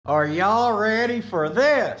Are y'all ready for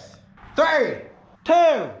this? 3, 2,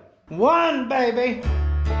 1, baby.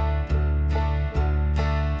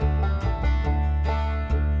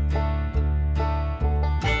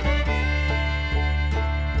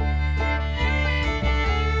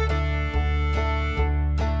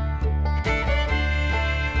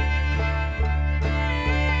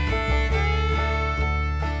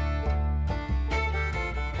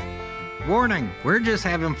 Warning, we're just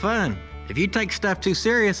having fun. If you take stuff too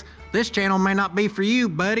serious, this channel may not be for you,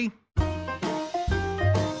 buddy.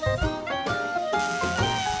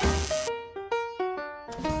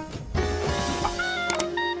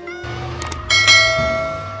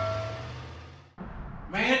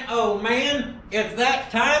 Man, oh man, it's that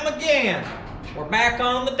time again. We're back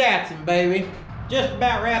on the Datsun, baby. Just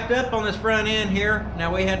about wrapped up on this front end here.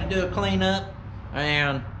 Now we had to do a cleanup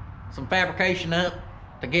and some fabrication up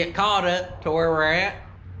to get caught up to where we're at.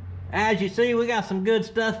 As you see, we got some good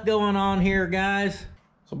stuff going on here, guys.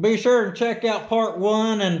 So be sure to check out part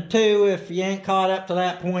 1 and 2 if you ain't caught up to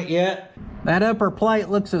that point yet. That upper plate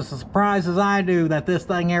looks as surprised as I do that this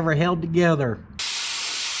thing ever held together.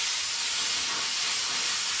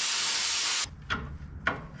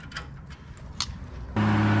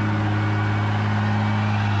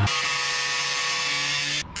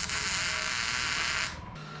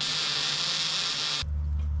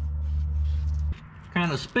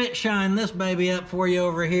 Kind of spit shine this baby up for you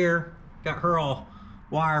over here. Got her all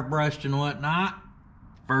wire brushed and whatnot.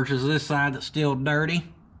 Versus this side that's still dirty.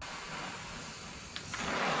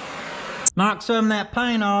 Knock some of that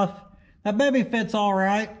paint off. That baby fits all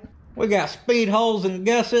right. We got speed holes and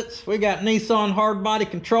gussets. We got Nissan hard body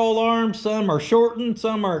control arms. Some are shortened,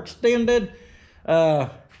 some are extended.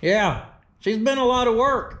 Yeah, she's been a lot of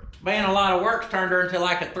work. Being a lot of work's turned her into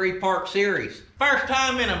like a 3-part series. First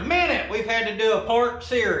time in a minute we've had to do a part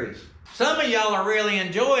series. Some of y'all are really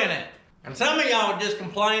enjoying it. And some of y'all would just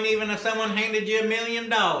complain even if someone handed you $1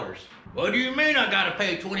 million. What do you mean I gotta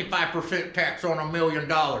pay 25% tax on $1 million?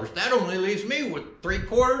 That only leaves me with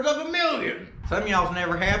 $750,000. Some of y'all's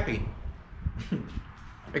never happy.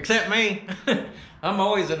 Except me. I'm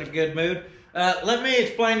always in a good mood. Let me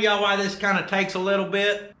explain to y'all why this kind of takes a little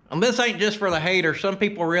bit. And this ain't just for the haters. Some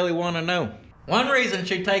people really want to know. One reason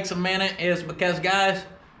she takes a minute is because, guys,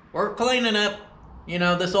 we're cleaning up, you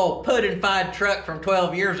know, this old Puddin truck from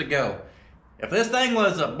 12 years ago. If this thing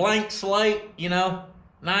was a blank slate, you know,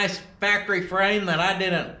 nice factory frame that I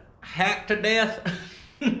didn't hack to death,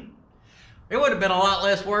 it would have been a lot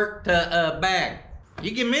less work to bag.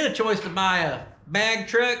 You give me the choice to buy a bag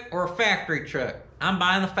truck or a factory truck. I'm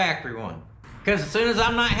buying the factory one. Because as soon as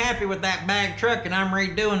I'm not happy with that bag truck and I'm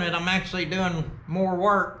redoing it, I'm actually doing more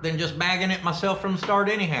work than just bagging it myself from the start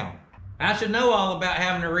anyhow. I should know all about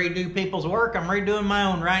having to redo people's work. I'm redoing my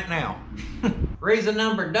own right now. Reason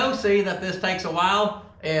number 2 that this takes a while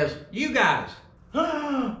is you guys.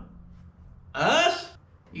 Us?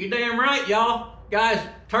 You damn right, y'all. Guys,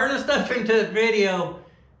 turning stuff into a video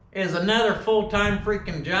is another full-time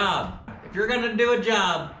freaking job. If you're gonna do a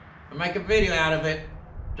job and make a video out of it,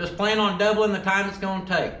 just plan on doubling the time it's gonna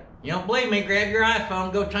take. You don't believe me, grab your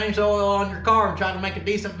iPhone, go change the oil on your car and try to make a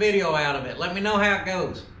decent video out of it. Let me know how it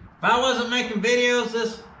goes. If I wasn't making videos,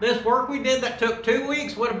 this work we did that took 2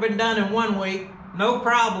 weeks would have been done in 1 week, no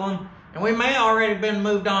problem. And we may already been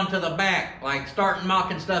moved on to the back, like starting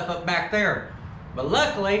mocking stuff up back there. But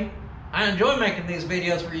luckily, I enjoy making these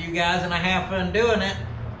videos for you guys and I have fun doing it.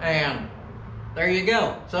 And there you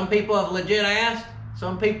go. Some people have legit asked,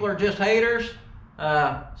 some people are just haters.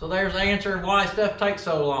 So there's the answer why stuff takes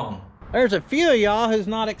so long. There's a few of y'all who's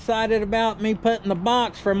not excited about me putting the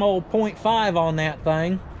box from old .5 on that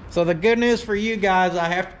thing. So the good news for you guys, I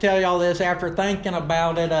have to tell y'all this after thinking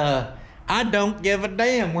about it, I don't give a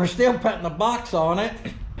damn. We're still putting the box on it.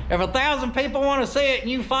 If 1,000 people want to see it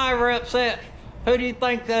and you 5 are upset, who do you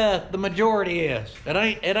think the majority is? It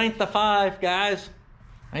ain't the 5, guys.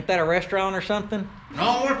 Ain't that a restaurant or something?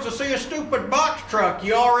 No one wants to see a stupid box truck.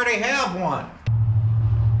 You already have one.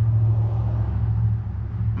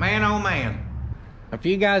 Man, oh man. If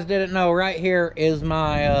you guys didn't know, right here is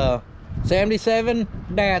my 77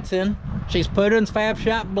 Datsun. She's Puddin's Fab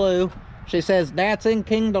Shop Blue. She says Datsun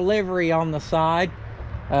King Delivery on the side.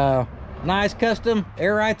 Nice custom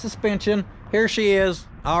air ride suspension. Here she is.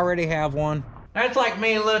 I already have one. That's like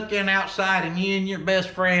me looking outside and you and your best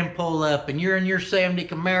friend pull up and you're in your 70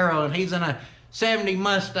 Camaro and he's in a 70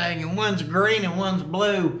 Mustang and one's green and one's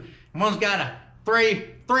blue. And one's got a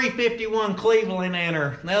 351 Cleveland in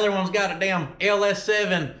her. And the other one's got a damn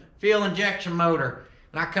LS7 fuel injection motor.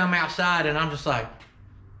 And I come outside and I'm just like,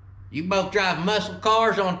 you both drive muscle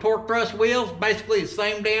cars on torque thrust wheels? Basically the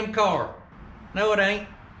same damn car. No, it ain't.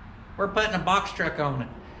 we're putting a box truck on it.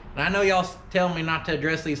 And I know y'all tell me not to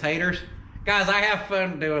address these haters. Guys, I have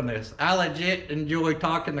fun doing this. I legit enjoy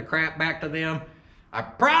talking the crap back to them. I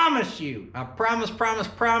promise you, I promise,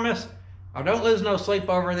 I don't lose no sleep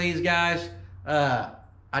over these guys.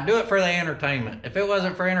 I do it for the entertainment. If it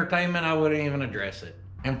wasn't for entertainment, I wouldn't even address it.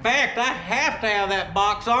 In fact, I have to have that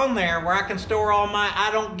box on there where I can store all my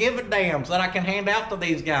I don't give a damns that I can hand out to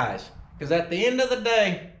these guys. Because at the end of the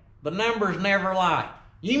day, the numbers never lie.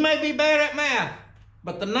 You may be bad at math,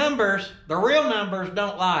 but the numbers, the real numbers,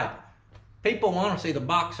 don't lie. People want to see the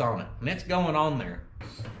box on it, and it's going on there.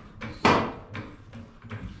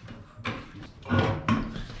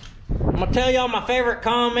 I'm going to tell y'all my favorite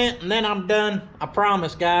comment, and then I'm done. I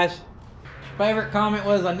promise, guys. Favorite comment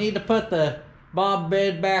was I need to put the bob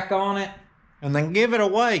bed back on it and then give it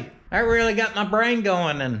away. That really got my brain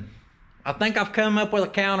going, and I think I've come up with a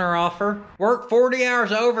counter offer. Work 40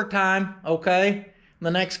 hours overtime, okay, the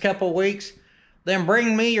next couple weeks. Then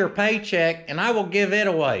bring me your paycheck and I will give it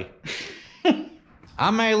away. I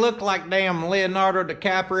may look like damn Leonardo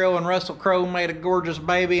DiCaprio and Russell Crowe made a gorgeous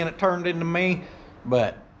baby and it turned into me,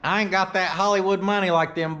 but I ain't got that Hollywood money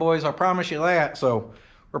like them boys, I promise you that. So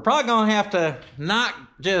we're probably gonna have to not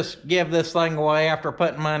just give this thing away after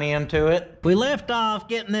putting money into it. We left off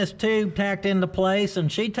getting this tube tacked into place,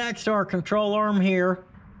 and she tacks to our control arm here,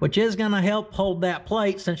 which is gonna help hold that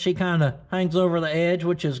plate since she kinda hangs over the edge,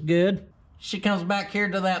 which is good. She comes back here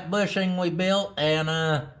to that bushing we built,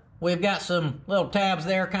 and we've got some little tabs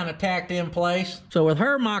there kind of tacked in place. So with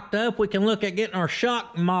her mocked up, we can look at getting our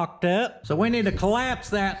shock mocked up. So we need to collapse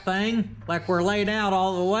that thing like we're laid out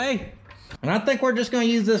all the way. And I think we're just going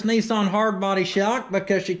to use this Nissan hard body shock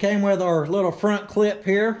because she came with our little front clip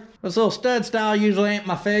here. This little stud style usually ain't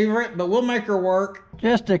my favorite, but we'll make her work.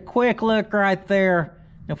 Just a quick look right there.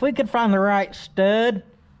 If we could find the right stud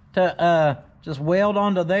to just weld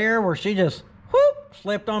onto there where she just whoop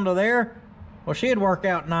slipped onto there, well, she'd work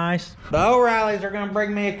out nice. The O'Reillys are going to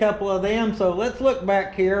bring me a couple of them, so let's look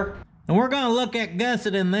back here. And we're going to look at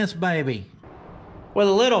gusseting this baby with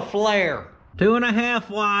a little flare. 2.5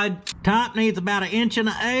 wide. Top needs about 1.125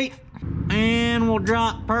 inches, and we'll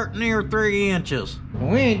drop pert near 3 inches.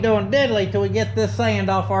 We ain't doing diddly till we get this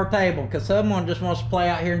sand off our table, because someone just wants to play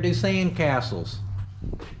out here and do sand castles.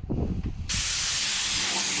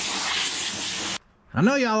 I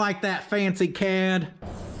know y'all like that fancy CAD.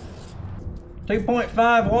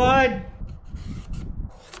 2.5 wide.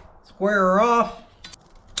 Square her off.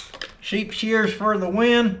 Sheep shears for the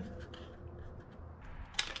wind.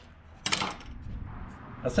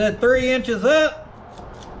 I said 3 inches up.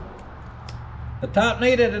 The top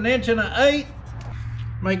needed 1.125 inches.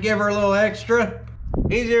 May give her a little extra.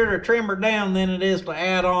 Easier to trim her down than it is to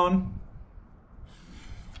add on.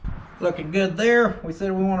 Looking good there. We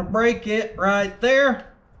said we want to break it right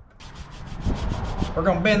there. We're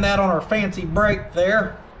going to bend that on our fancy brake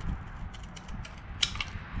there.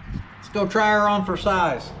 Let's go try her on for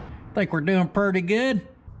size. I think we're doing pretty good.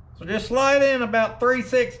 So just slide in about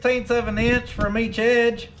 3/16 of an inch from each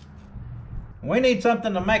edge. We need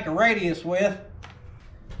something to make a radius with.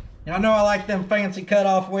 Y'all know I like them fancy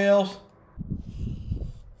cutoff wheels.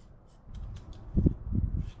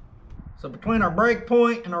 So between our break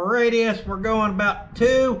point and our radius, we're going about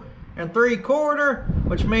 2 3/4,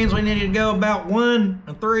 which means we need to go about 1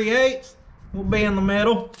 3/8. We'll be in the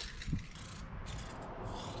middle.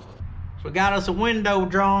 So we got us a window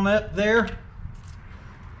drawn up there.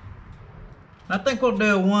 I think we'll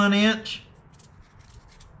do a 1 inch.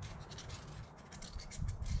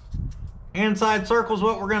 Inside circle's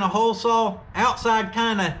what we're gonna hole saw. Outside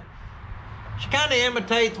she kinda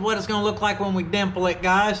imitates what it's gonna look like when we dimple it,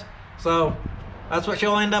 guys. So that's what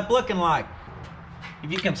she'll end up looking like.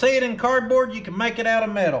 If you can see it in cardboard, you can make it out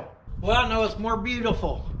of metal. Well, I know it's more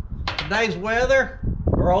beautiful. Today's weather,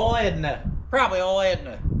 or old Edna. Probably old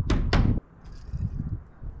Edna.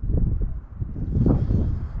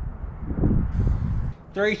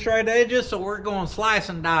 Three straight edges, so we're going slice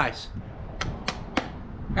and dice.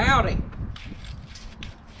 Howdy.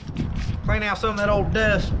 Clean out some of that old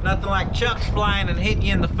dust. Nothing like chucks flying and hitting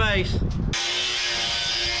you in the face.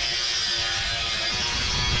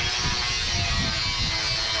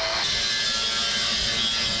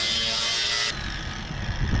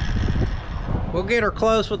 We'll get her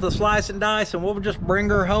close with the slice and dice, and we'll just bring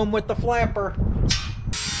her home with the flapper.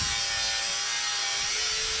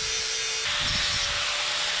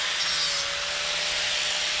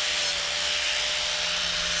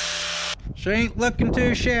 She ain't looking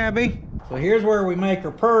too shabby. So here's where we make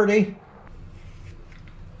her purty.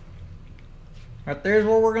 Right there's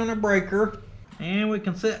where we're gonna break her. And we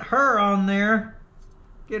can set her on there.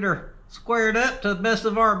 Get her square it up to the best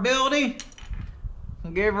of our ability,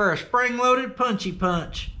 and give her a spring-loaded punchy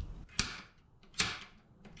punch.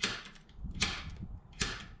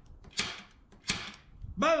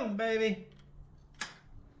 Boom, baby.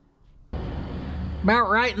 About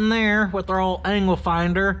right in there with our old angle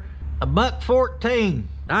finder, a $1.14.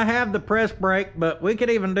 I have the press brake, but we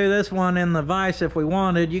could even do this one in the vise if we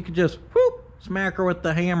wanted. You could just whoop, smack her with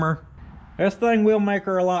the hammer. This thing will make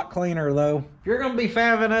her a lot cleaner though. If you're gonna be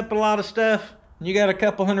favving up a lot of stuff, and you got a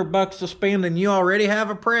couple $100 to spend and you already have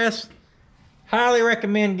a press, highly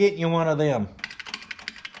recommend getting you one of them.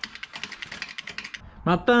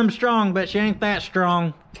 My thumb's strong, but she ain't that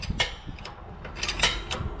strong.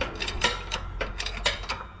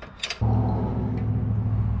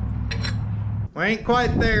 We ain't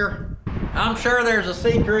quite there. I'm sure there's a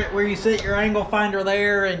secret where you set your angle finder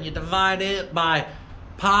there and you divide it by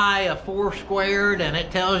pi of 4 squared and it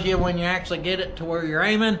tells you when you actually get it to where you're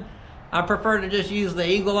aiming. I prefer to just use the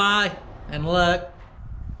eagle eye and look.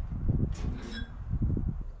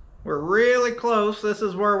 We're really close. This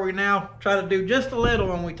is where we now try to do just a little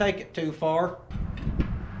when we take it too far.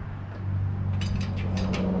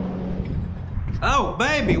 Oh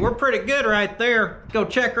baby, we're pretty good right there. Let's go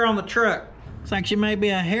check her on the truck. Looks like she may be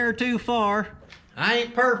a hair too far. I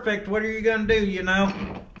ain't perfect. What are you gonna do, you know?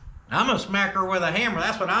 I'm gonna smack her with a hammer.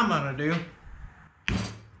 That's what I'm gonna do.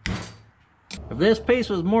 If this piece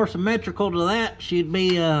was more symmetrical to that, she'd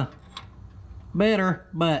be better,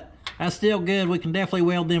 but that's still good. We can definitely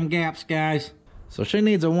weld them gaps, guys. So she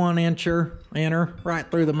needs a 1-incher in her right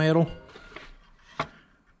through the middle.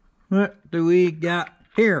 What do we got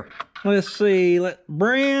here? Let's see.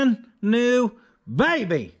 Brand new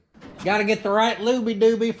baby. Got to get the right looby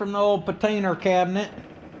dooby from the old patina cabinet.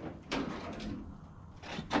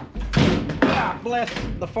 God bless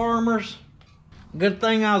the farmers. Good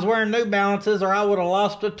thing I was wearing New Balances or I would have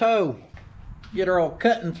lost a toe. Get her old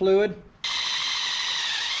cutting fluid.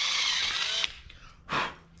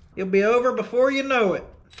 It'll be over before you know it.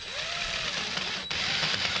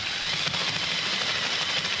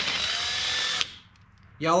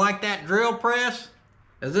 Y'all like that drill press?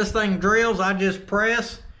 As this thing drills, I just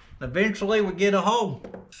press. Eventually we get a hole.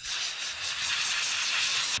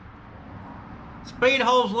 Speed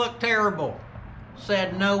holes look terrible.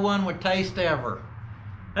 Said no one would taste ever.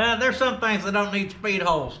 There's some things that don't need speed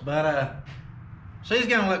holes, but she's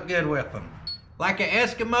gonna look good with them. Like an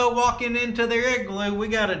Eskimo walking into their igloo, we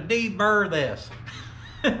gotta deburr this.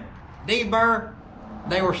 Deburr?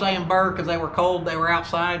 They were saying burr because they were cold, they were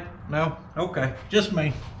outside? No? Okay, just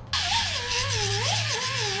me.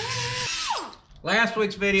 Last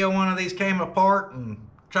week's video, one of these came apart and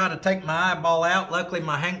tried to take my eyeball out. Luckily,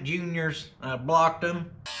 my Hank Juniors blocked them.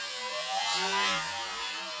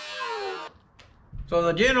 So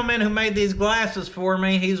the gentleman who made these glasses for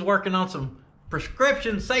me, he's working on some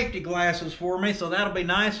prescription safety glasses for me, so that'll be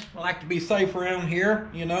nice. I like to be safe around here,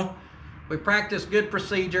 you know. We practice good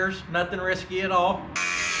procedures, nothing risky at all.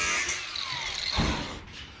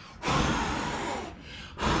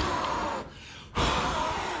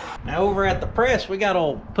 Now over at the press, we got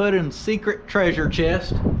old Puddin's secret treasure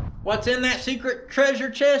chest. What's in that secret treasure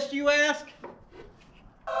chest, you ask?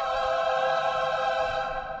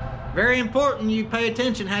 Very important you pay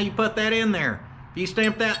attention how you put that in there. If you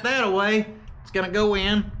stamp that away, it's gonna go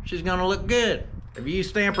in, she's gonna look good. If you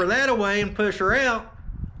stamp her that away and push her out,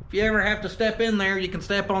 if you ever have to step in there, you can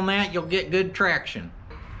step on that, you'll get good traction.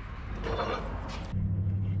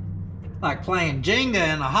 Like playing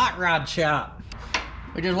Jenga in a hot rod shop.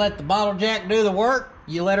 We just let the bottle jack do the work.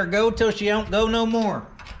 You let her go till she don't go no more.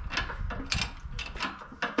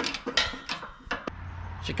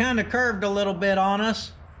 She kind of curved a little bit on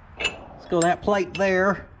us. Let's go that plate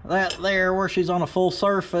there, that there where she's on a full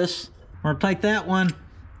surface. We're gonna take that one.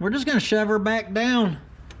 We're just gonna shove her back down.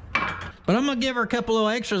 But I'm gonna give her a couple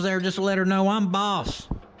of extras there just to let her know I'm boss.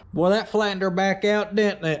 Boy, that flattened her back out,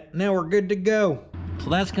 didn't it? Now we're good to go. So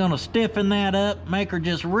that's gonna stiffen that up, make her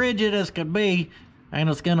just rigid as could be, and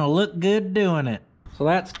it's gonna look good doing it. So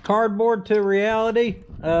that's cardboard to reality.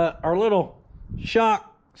 Our little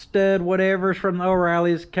shock stud whatever's from the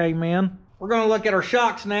O'Reilly's came in. We're gonna look at our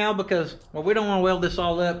shocks now because, well, we don't wanna weld this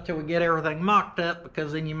all up till we get everything mocked up,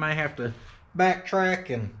 because then you may have to backtrack,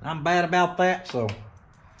 and I'm bad about that. So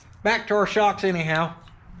back to our shocks anyhow.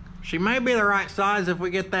 She may be the right size if we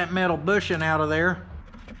get that metal bushing out of there.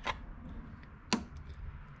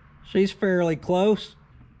 She's fairly close.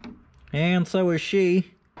 And so is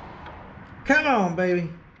she. Come on, baby.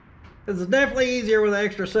 This is definitely easier with an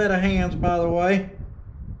extra set of hands, by the way.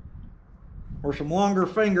 Or some longer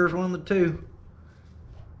fingers, one of the two.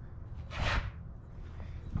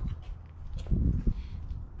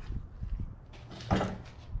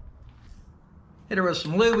 Hit her with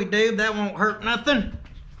some looby-doob, that won't hurt nothing.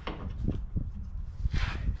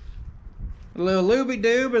 A little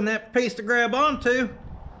looby-doob and that piece to grab onto.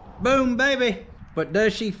 Boom, baby. But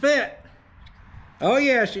does she fit? Oh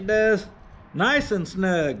yeah, she does. Nice and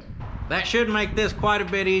snug. That should make this quite a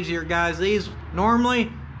bit easier, guys. These,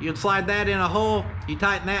 normally, you'd slide that in a hole, you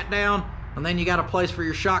tighten that down, and then you got a place for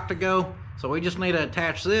your shock to go. So we just need to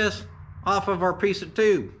attach this off of our piece of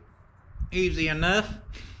tube. Easy enough.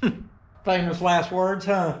 Famous last words,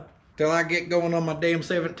 huh? Till I get going on my damn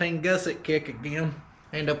 17 gusset kick again.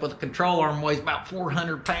 End up with a control arm weighs about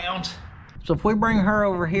 400 pounds. So if we bring her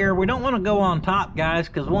over here, we don't want to go on top, guys,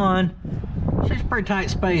 because one, she's pretty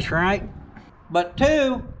tight space, right? But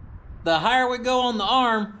two, the higher we go on the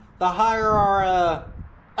arm, the higher our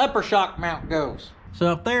upper shock mount goes. So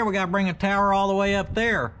up there, we got to bring a tower all the way up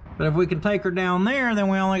there. But if we can take her down there, then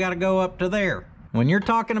we only got to go up to there. When you're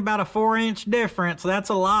talking about a 4-inch difference, that's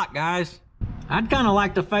a lot, guys. I'd kind of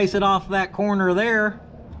like to face it off that corner there.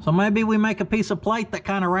 So maybe we make a piece of plate that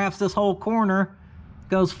kind of wraps this whole corner,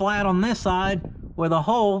 goes flat on this side with a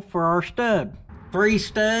hole for our stud. 3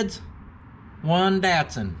 studs, 1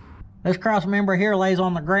 Datsun. This cross member here lays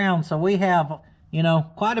on the ground, so we have, you know,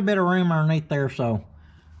 quite a bit of room underneath there, so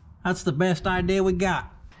that's the best idea we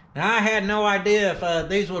got. Now, I had no idea if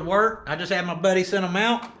these would work. I just had my buddy send them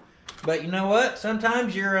out. But you know what?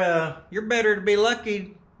 Sometimes you're better to be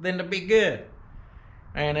lucky than to be good.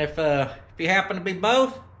 And if you happen to be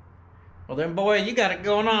both, well then boy, you got it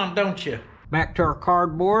going on, don't you? Back to our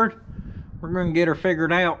cardboard. We're gonna get her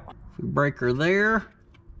figured out. We break her there.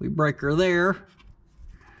 We break her there.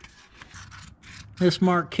 This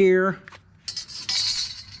mark here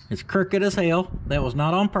is crooked as hell. That was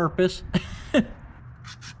not on purpose.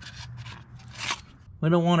 We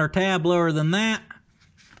don't want her tab lower than that.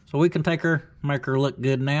 So we can take her, make her look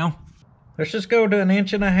good now. Let's just go to 1.5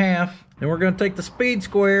 inches. Then we're gonna take the speed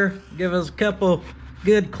square, give us a couple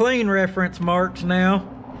good clean reference marks now.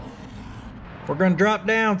 We're gonna drop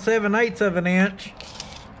down 7/8 of an inch.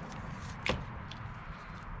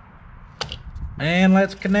 And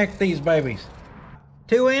let's connect these babies.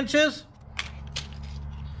 2 inches.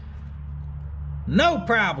 No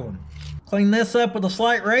problem. Clean this up with a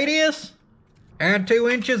slight radius. Add 2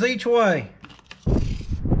 inches each way.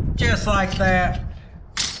 Just like that.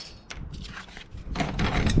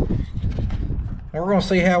 We're gonna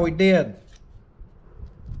see how we did.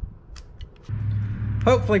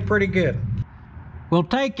 Hopefully pretty good. We'll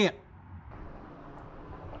take it.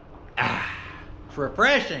 It's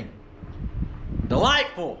refreshing,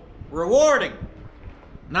 delightful, rewarding.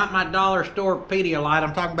 Not my dollar store Pedialyte,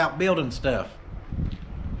 I'm talking about building stuff.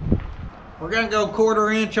 We're gonna go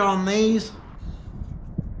 1/4 inch on these.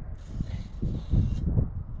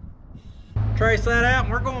 Trace that out,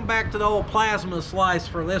 and we're going back to the old plasma slice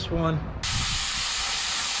for this one.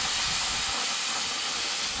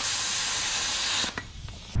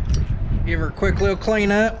 Give her a quick little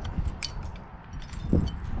clean up.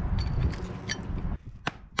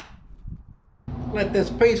 Let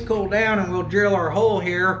this piece cool down and we'll drill our hole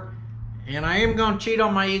here. And I am going to cheat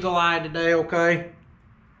on my eagle eye today, okay?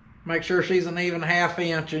 Make sure she's an even 1/2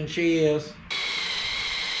 inch, and she is.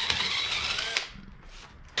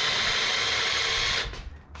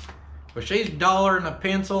 But she's duller than a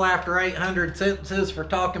pencil after 800 sentences for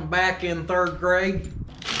talking back in 3rd grade.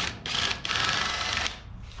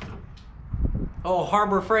 Oh,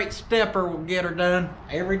 Harbor Freight stepper will get her done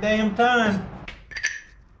every damn time.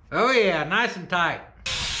 Oh yeah, nice and tight.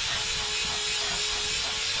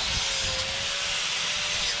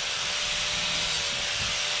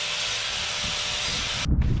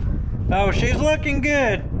 Oh, she's looking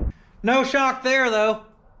good. No shock there though.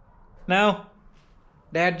 No?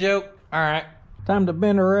 Dad joke? All right. Time to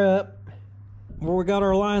bend her up. Where we got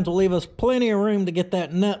our lines will leave us plenty of room to get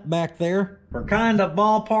that nut back there. We're kind of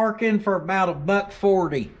ballparking for about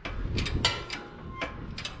 $1.40.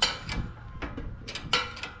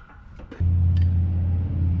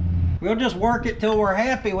 We'll just work it till we're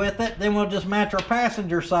happy with it, then we'll just match our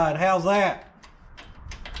passenger side. How's that?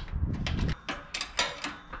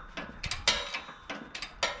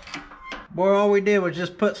 Boy, all we did was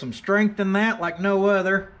just put some strength in that like no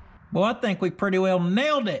other. Boy, I think we pretty well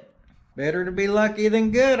nailed it. Better to be lucky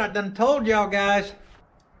than good, I done told y'all guys.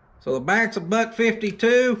 So the back's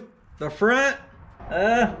 $1.52. The front,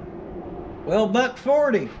 well,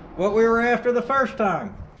 $1.40. What we were after the first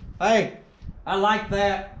time. Hey, I like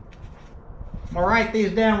that. I'll write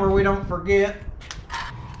these down where we don't forget.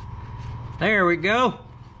 There we go.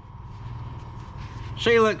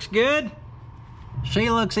 She looks good. She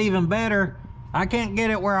looks even better. I can't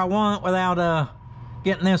get it where I want without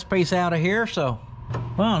getting this piece out of here, so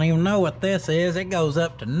Well, I don't even know what this is. It goes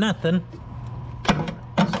up to nothing.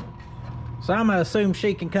 So I'm gonna assume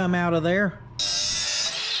she can come out of there.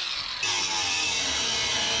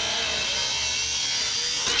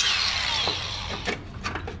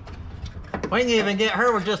 We can even get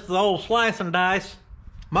her with just the old slice and dice.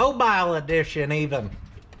 Mobile edition even.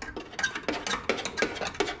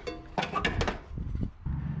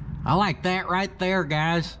 I like that right there,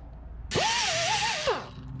 guys.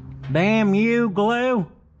 Damn you, glue.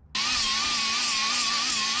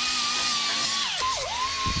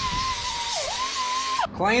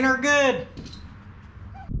 Clean her good.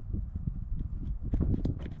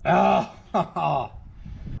 Oh,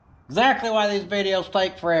 exactly why these videos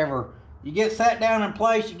take forever. You get sat down in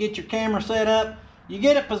place, you get your camera set up, you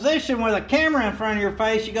get it positioned with a camera in front of your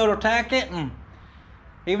face, you go to attack it, and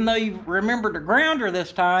even though you remembered to ground her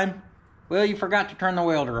this time, well, you forgot to turn the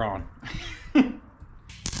welder on.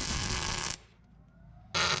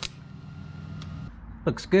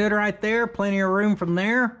 Looks good right there, plenty of room from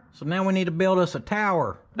there. So now we need to build us a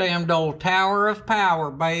tower. Damned old tower of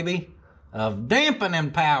power, baby. Of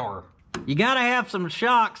dampening power. You gotta have some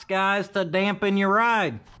shocks, guys, to dampen your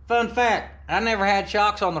ride. Fun fact, I never had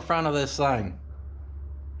shocks on the front of this thing.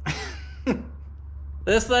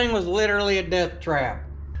 This thing was literally a death trap.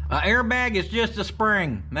 An airbag is just a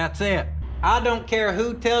spring, that's it. I don't care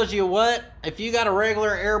who tells you what, if you got a regular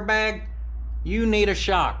airbag, you need a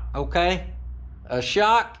shock, okay? A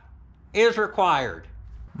shock is required.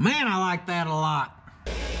 Man, I like that a lot.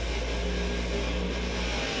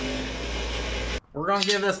 We're gonna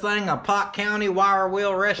give this thing a Pot County wire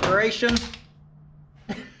wheel restoration.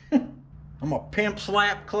 I'm gonna pimp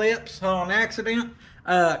slap clips on accident.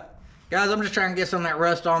 Guys, I'm just trying to get some of that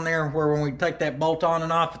rust on there where when we take that bolt on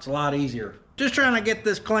and off, it's a lot easier. Just trying to get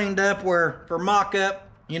this cleaned up where for mock-up,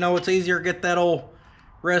 you know, it's easier to get that old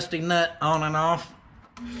rusty nut on and off.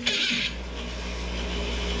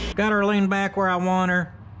 Got her leaned back where I want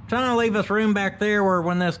her. Trying to leave us room back there where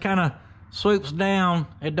when this kind of swoops down,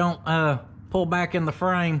 it don't pull back in the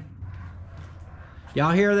frame.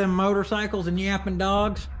 Y'all hear them motorcycles and yapping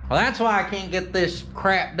dogs? Well, that's why I can't get this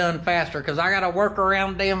crap done faster, because I gotta work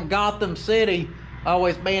around damn Gotham City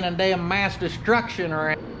always being in damn mass destruction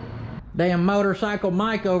around. Damn motorcycle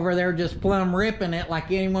Mike over there just plumb ripping it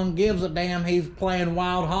like anyone gives a damn he's playing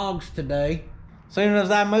wild hogs today. Soon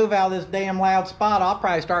as I move out of this damn loud spot, I'll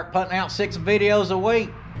probably start putting out 6 videos a week.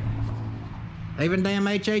 Even damn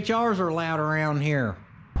HHRs are loud around here.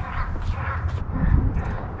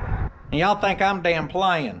 And y'all think I'm damn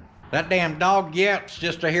playing. That damn dog yaps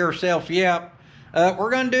just to hear herself yap. We're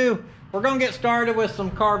gonna get started with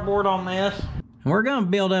some cardboard on this. And we're gonna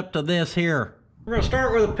build up to this here. We're gonna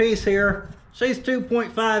start with a piece here. She's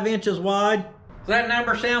 2.5 inches wide. Does that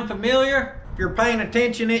number sound familiar? If you're paying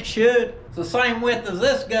attention, it should. It's the same width as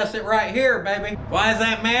this gusset right here, baby. Why does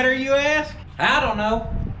that matter, you ask? I don't know.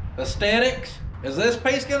 Aesthetics? Is this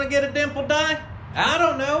piece gonna get a dimple die? I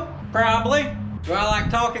don't know. Probably. Do I like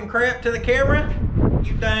talking crap to the camera?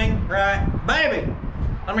 You dang right. Baby,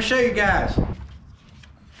 let me show you guys.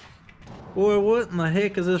 Boy, what in the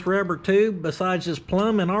heck is this rubber tube besides just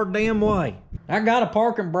plumbing our damn way? I got a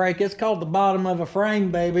parking brake. It's called the bottom of a frame,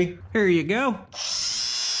 baby. Here you go.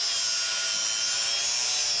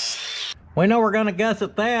 We know we're gonna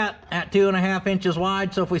gusset that at 2.5 inches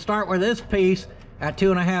wide, so if we start with this piece at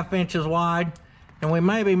 2.5 inches wide, and we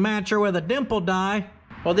maybe match her with a dimple die,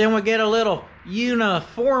 well then we get a little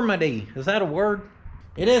uniformity. Is that a word?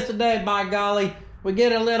 It is today, by golly. We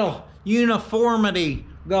get a little uniformity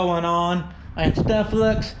going on and stuff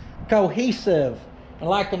looks cohesive. And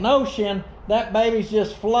like an ocean, that baby's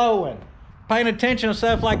just flowing. Paying attention to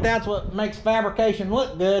stuff like that's what makes fabrication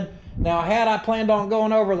look good. Now, had I planned on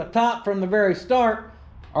going over the top from the very start,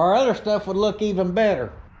 our other stuff would look even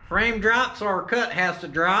better. Frame drops or cut has to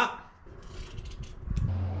drop.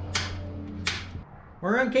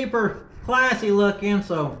 We're gonna keep her classy looking,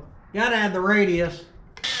 so gotta add the radius.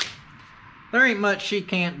 There ain't much she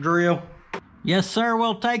can't drill. Yes, sir,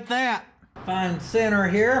 we'll take that. Find center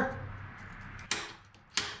here.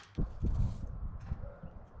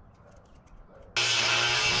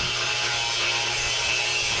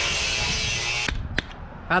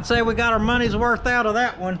 I'd say we got our money's worth out of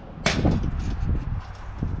that one.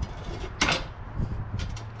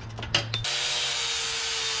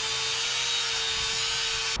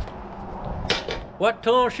 What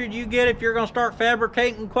tool should you get if you're gonna start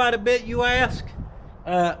fabricating quite a bit, you ask?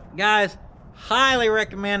 Guys, highly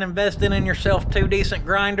recommend investing in yourself 2 decent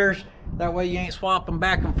grinders. That way you ain't swapping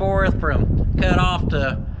back and forth from cut off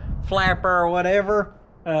to flapper or whatever.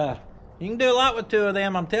 You can do a lot with 2 of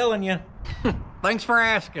them, I'm telling you. Thanks for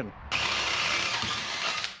asking.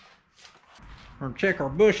 or check our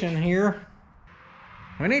bushing here.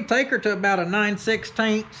 We need to take her to about a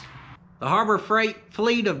 9/16. The Harbor Freight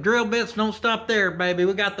fleet of drill bits don't stop there, baby.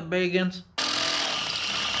 We got the big ones.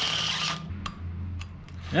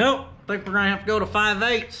 Nope, I think we're gonna have to go to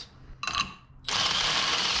 5/8.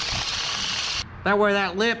 That way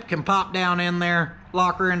that lip can pop down in there,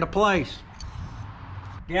 lock her into place.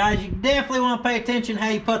 Guys, you definitely want to pay attention how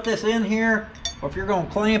you put this in here, or if you're gonna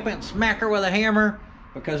clamp it and smack her with a hammer,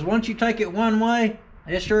 because once you take it one way,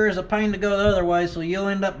 it sure is a pain to go the other way, so you'll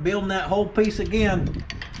end up building that whole piece again.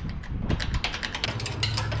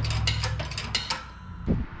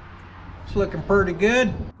 It's looking pretty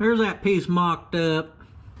good. There's that piece mocked up.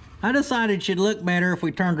 I decided she'd look better if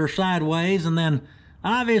we turned her sideways, and then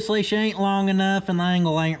obviously she ain't long enough and the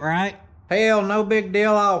angle ain't right. Hell, no big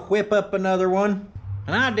deal, I'll whip up another one.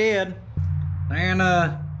 And I did. And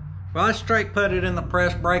well, I straight put it in the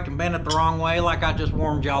press brake and bent it the wrong way like I just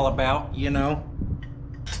warned y'all about, you know.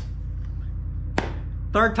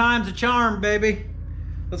 Third time's a charm, baby.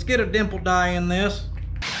 Let's get a dimple die in this.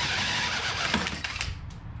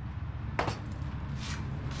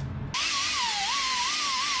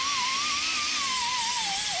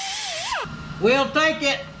 We'll take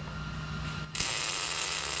it.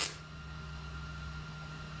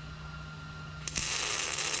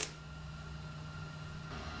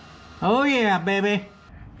 Oh yeah, baby.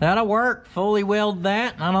 That'll work. Fully weld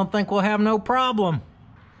that. I don't think we'll have no problem.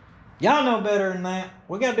 Y'all know better than that.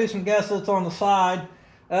 We gotta do some gussets on the side.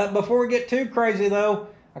 Before we get too crazy though,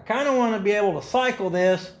 I kind of want to be able to cycle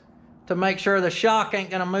this to make sure the shock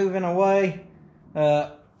ain't gonna move in a way.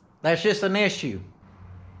 That's just an issue.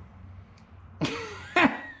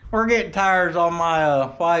 We're getting tires on my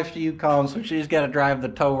wife's Yukon, so she's got to drive the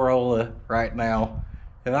Torola right now.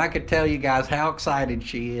 If I could tell you guys how excited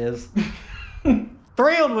she is.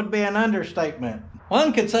 Thrilled would be an understatement.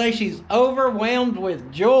 One could say she's overwhelmed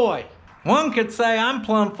with joy. One could say I'm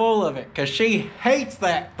plumb full of it, because she hates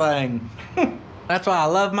that thing. That's why I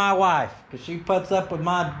love my wife, because she puts up with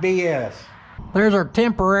my BS. There's our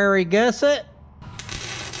temporary gusset.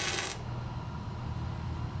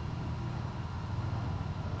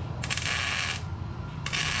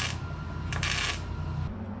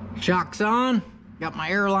 Shock's on, got my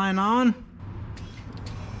airline on.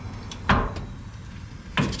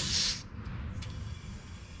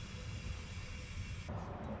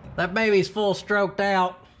 That baby's full stroked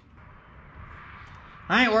out.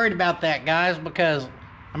 I ain't worried about that, guys, because,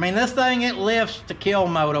 I mean, this thing, it lifts to kill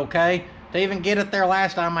mode, okay? To even get it there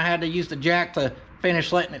last time, I had to use the jack to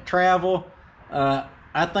finish letting it travel.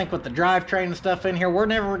 I think with the drivetrain and stuff in here, we're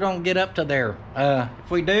never gonna get up to there.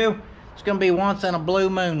 If we do, it's gonna be once in a blue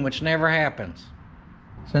moon, which never happens.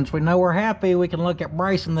 Since we know we're happy, we can look at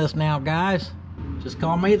bracing this now, guys. Just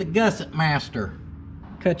call me the gusset master.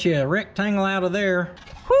 Cut you a rectangle out of there.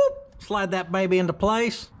 Whoop! Slide that baby into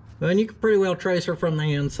place. And you can pretty well trace her from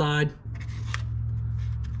the inside.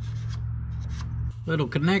 It'll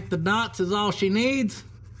connect the dots is all she needs.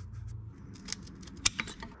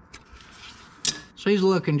 She's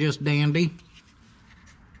looking just dandy.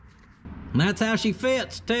 And that's how she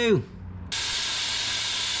fits too.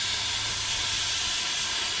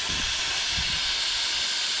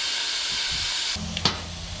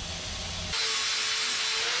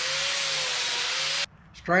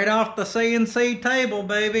 Straight off the CNC table,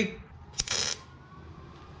 baby.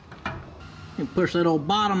 You push that old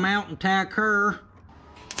bottom out and tack her.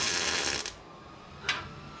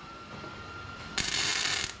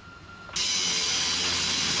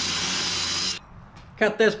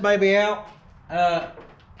 Cut this baby out.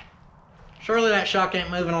 Surely that shock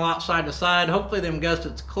ain't moving a lot side to side. Hopefully them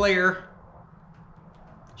gussets clear.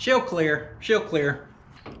 She'll clear. She'll clear.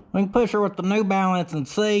 We can push her with the New Balance and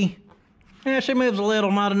see. Yeah, she moves a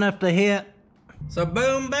little, not enough to hit. So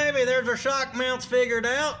boom, baby, there's our shock mounts figured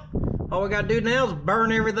out. All we gotta do now is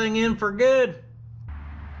burn everything in for good.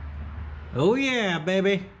 Oh yeah,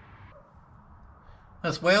 baby.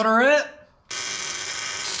 Let's weld her up.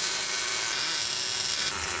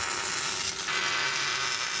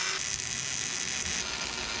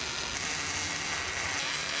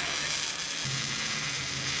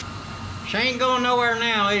 She ain't going nowhere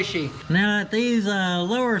now, is she? Now that these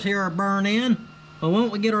lowers here are burned in, well, won't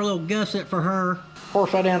we get our little gusset for her? Of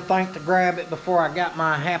course, I didn't think to grab it before I got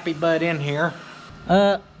my happy butt in here.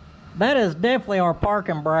 That is definitely our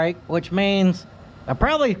parking brake, which means I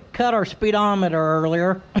probably cut our speedometer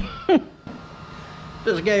earlier.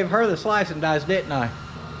 Just gave her the slice and dice, didn't I?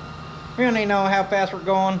 We don't even know how fast we're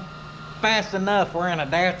going. Fast enough, we're in a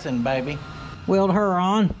Datsun, baby. Weld her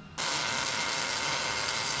on.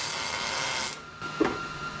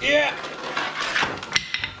 Yeah.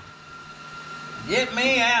 Get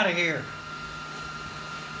me out of here.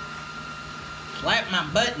 Slap my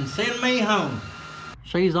butt and send me home.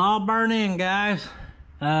 She's all burnt in, guys.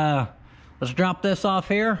 Let's drop this off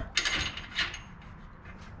here.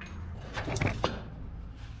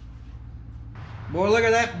 Boy, look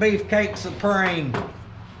at that beefcake supreme.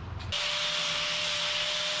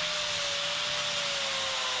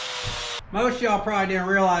 Most of y'all probably didn't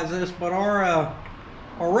realize this, but our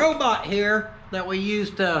robot here that we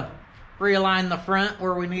used to realign the front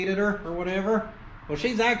where we needed her or whatever, well,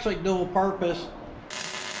 she's actually dual purpose.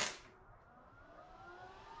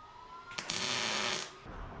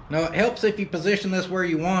 Now, it helps if you position this where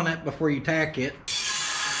you want it before you tack it.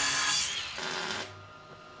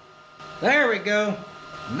 There we go.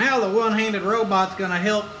 Now the one-handed robot's gonna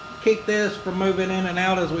help keep this from moving in and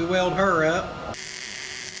out as we weld her up.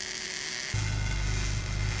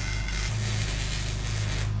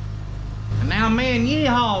 And now me and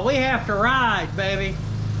Yeehaw, we have to ride, baby,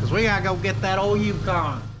 because we gotta go get that old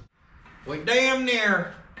Yukon. We damn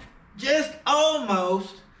near, just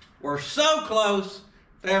almost, we're so close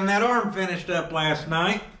to having that arm finished up last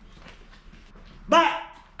night. But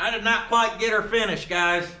I did not quite get her finished,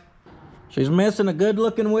 guys. She's missing a good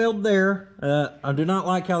looking weld there. I do not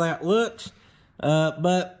like how that looks.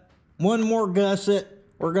 But one more gusset.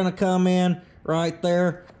 We're gonna come in right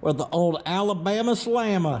there with the old Alabama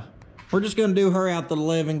Slammer. We're just gonna do her out to the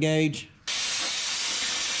 11 gauge.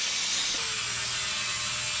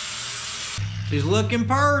 She's looking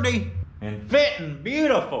pretty and fitting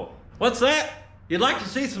beautiful. What's that? You'd like to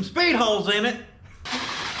see some speed holes in it?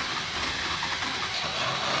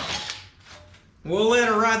 We'll let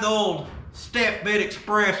her ride the old Step Bit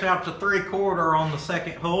Express out to 3/4 on the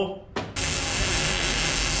second hole.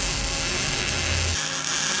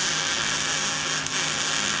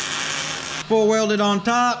 Full welded on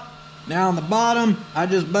top. Now on the bottom, I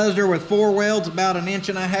just buzzed her with 4 welds about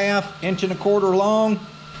 1.5 inches, 1.25 long.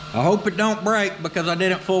 I hope it don't break because I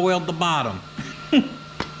didn't full weld the bottom.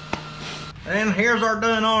 And here's our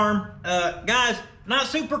done arm. Guys, not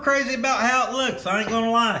super crazy about how it looks, I ain't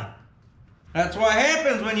gonna lie. That's what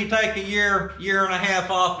happens when you take a year and a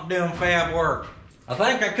half off of doing fab work. I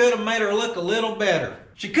think I could have made her look a little better.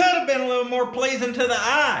 She could have been a little more pleasing to the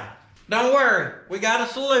eye. Don't worry, we got a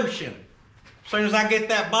solution. As soon as I get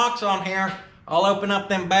that box on here, I'll open up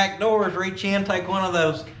them back doors, reach in, take one of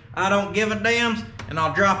those I don't give a dams, and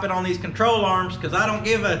I'll drop it on these control arms because I don't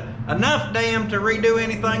give enough damn to redo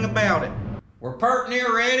anything about it. We're pert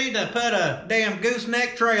near ready to put a damn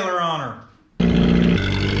gooseneck trailer on her.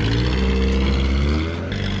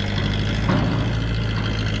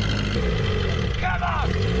 Come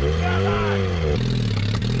on! Come on!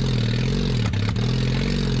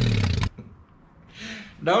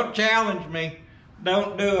 Don't challenge me.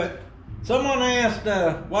 Don't do it. Someone asked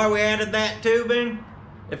why we added that tubing.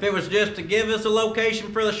 If it was just to give us a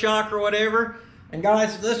location for the shock or whatever. And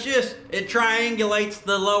guys, it triangulates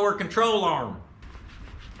the lower control arm.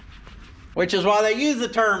 Which is why they use the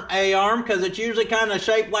term A-arm, because it's usually kind of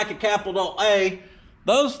shaped like a capital A.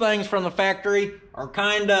 Those things from the factory are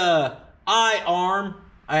kind of I-arm,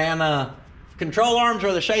 and control arms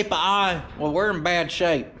are the shape of I. Well, we're in bad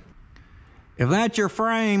shape. If that's your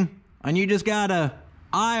frame, and you just got a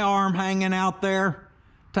I-arm hanging out there,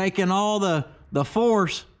 taking all the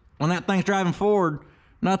force when that thing's driving forward,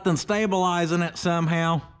 nothing stabilizing it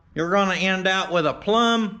somehow, you're gonna end out with a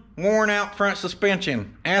plumb, worn out front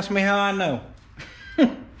suspension. Ask me how I know.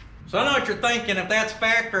 So I know what you're thinking. If that's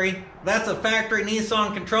factory, that's a factory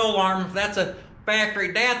Nissan control arm. If that's a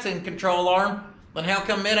factory Datsun control arm, then how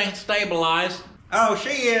come it ain't stabilized? Oh, she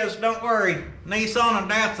is, don't worry. Nissan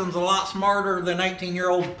and Datsun's a lot smarter than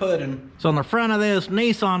 18-year-old Puddin. So on the front of this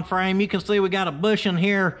Nissan frame, you can see we got a bushing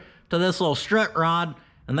here to this little strut rod,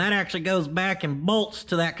 and that actually goes back and bolts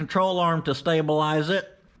to that control arm to stabilize it.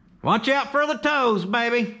 Watch out for the toes,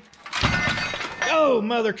 baby. Oh,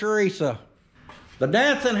 Mother Teresa. The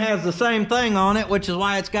Datsun has the same thing on it, which is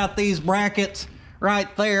why it's got these brackets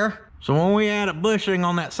right there. So when we add a bushing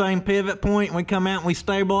on that same pivot point, and we come out and we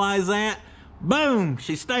stabilize that, boom,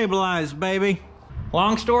 she's stabilized, baby.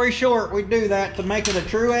 Long story short, we do that to make it a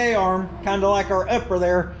true A-arm, kind of like our upper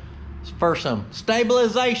there, for some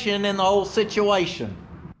stabilization in the whole situation.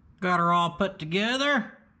 Got her all put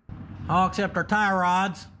together, all except our tie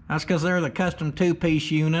rods. That's because they're the custom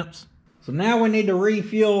 2-piece units. So now we need to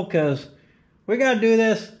refuel, because we got to do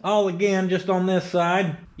this all again just on this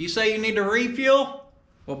side. You say you need to refuel?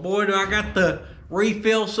 Well, boy, do I got the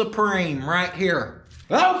Refill Supreme right here.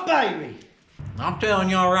 Oh, baby! I'm telling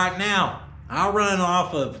y'all right now, I run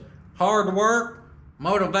off of hard work,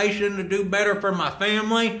 motivation to do better for my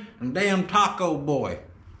family, and damn Taco Boy.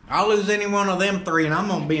 I'll lose any one of them three and I'm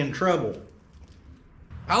gonna be in trouble.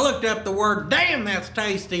 I looked up the word "damn that's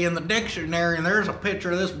tasty" in the dictionary, and there's a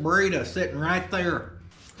picture of this burrito sitting right there.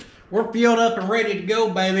 We're fueled up and ready to go,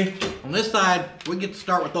 baby. On this side, we get to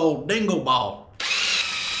start with the old dingle ball.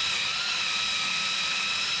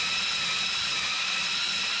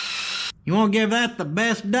 You want to give that the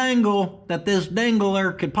best dangle that this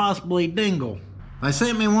dingler could possibly dingle. They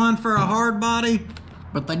sent me one for a hard body,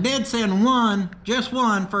 but they did send one, just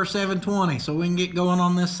one, for a 720, so we can get going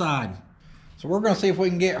on this side. So we're going to see if we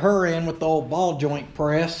can get her in with the old ball joint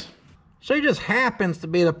press. She just happens to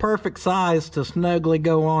be the perfect size to snugly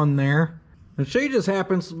go on there. And she just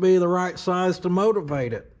happens to be the right size to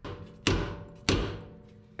motivate it.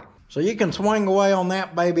 So you can swing away on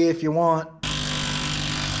that baby if you want.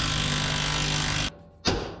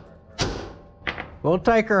 We'll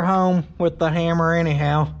take her home with the hammer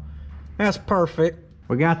anyhow. That's perfect.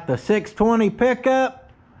 We got the 620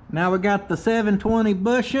 pickup. Now we got the 720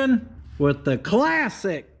 bushing with the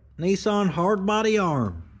classic Nissan hard body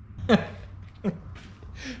arm.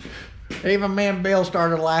 Even me and Bill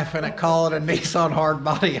started laughing at calling a Nissan hard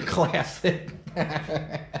body a classic. Well,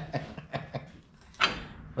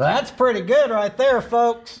 that's pretty good right there,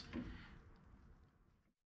 folks.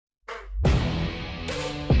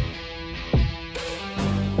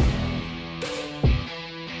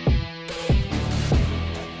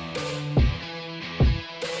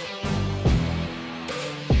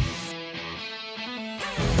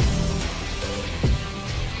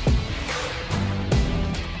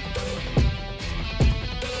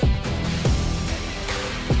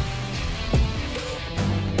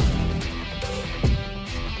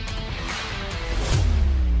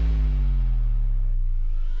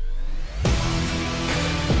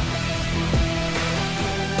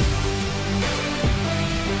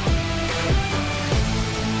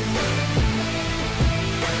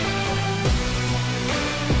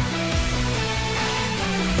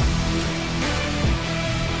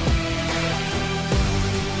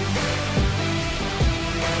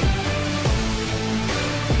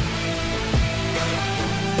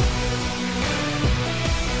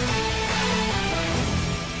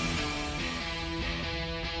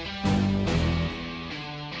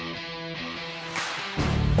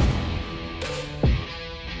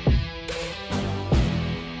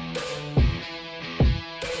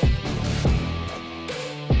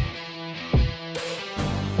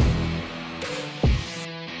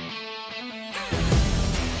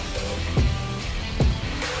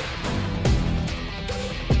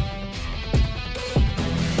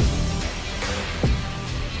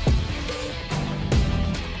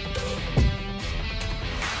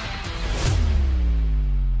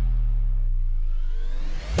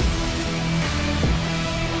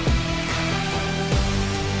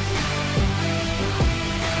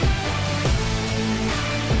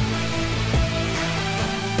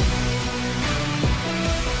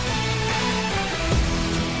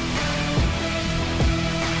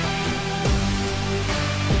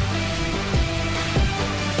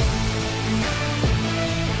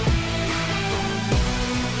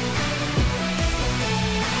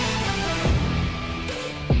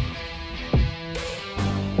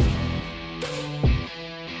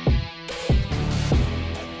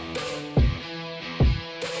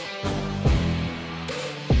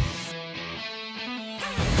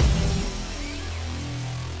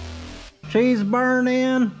 She's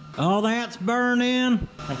burning, all that's burning.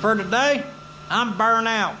 And for today, I'm burnt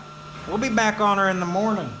out. We'll be back on her in the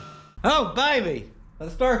morning. Oh, baby,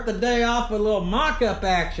 let's start the day off with a little mock-up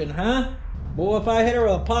action, huh? Boy, if I hit her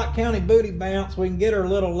with a Pot County booty bounce, we can get her a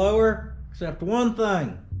little lower, except one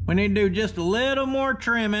thing. We need to do just a little more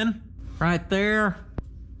trimming. Right there,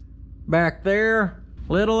 back there,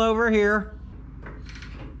 little over here.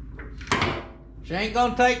 She ain't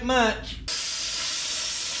gonna take much.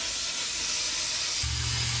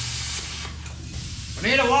 We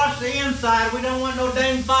need to wash the inside. We don't want no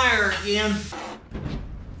dang fire again.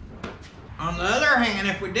 On the other hand,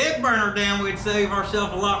 if we did burn her down, we'd save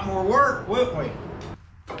ourselves a lot more work, wouldn't we?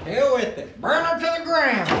 Hell with it. Burn her to the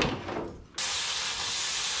ground.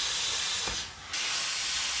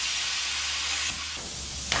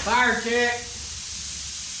 Fire check.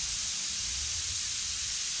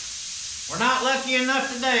 We're not lucky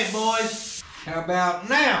enough today, boys. How about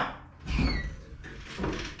now?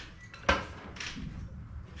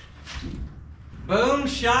 Boom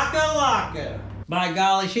shakalaka. By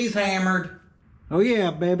golly, she's hammered. Oh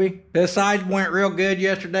yeah, baby. This side went real good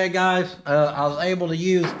yesterday, guys. I was able to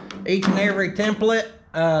use each and every template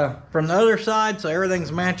from the other side, so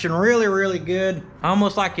everything's matching really, really good.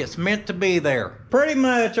 Almost like it's meant to be there. Pretty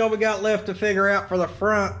much all we got left to figure out for the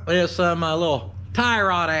front is some little tie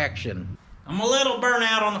rod action. I'm a little burnt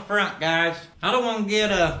out on the front, guys. I don't want to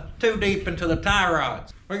get too deep into the tie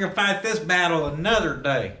rods. We can fight this battle another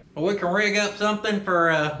day. But we can rig up something for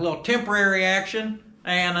a little temporary action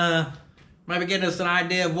and maybe get us an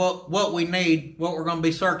idea of what we need, what we're going to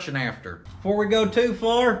be searching after. Before we go too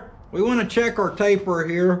far, we want to check our taper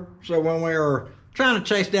here, so when we are trying to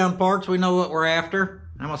chase down parts, we know what we're after.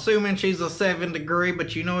 I'm assuming she's a 7 degree,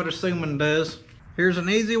 but you know what assuming does. Here's an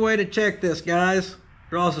easy way to check this, guys.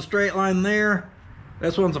 Draw us a straight line there.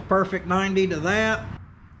 This one's a perfect 90 to that.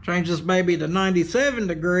 Change this baby to 97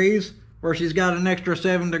 degrees, where she's got an extra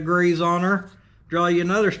 7 degrees on her. Draw you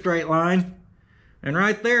another straight line. And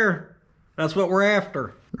right there, that's what we're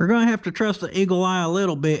after. We're gonna have to trust the eagle eye a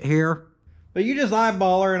little bit here. But you just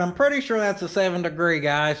eyeball her, and I'm pretty sure that's a 7 degree,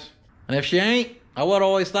 guys. And if she ain't, I would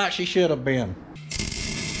always thought she should have been.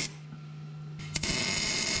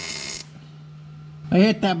 I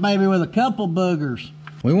hit that baby with a couple boogers.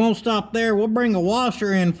 We won't stop there. We'll bring a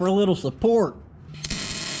washer in for a little support.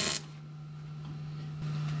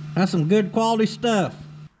 That's some good quality stuff.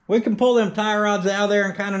 We can pull them tie rods out of there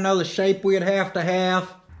and kind of know the shape we'd have to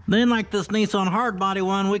have. Then, like this Nissan hardbody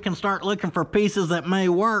one, we can start looking for pieces that may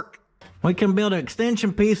work. We can build an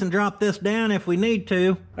extension piece and drop this down if we need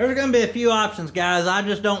to. There's going to be a few options, guys. I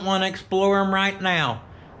just don't want to explore them right now.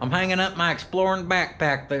 I'm hanging up my exploring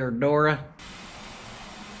backpack there, Dora.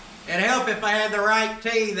 It'd help if I had the right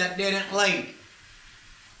tee that didn't leak.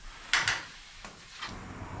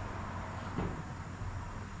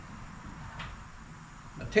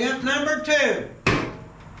 Attempt number 2.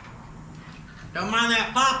 Don't mind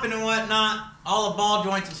that popping and whatnot. All the ball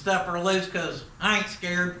joints and stuff are loose because I ain't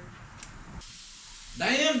scared.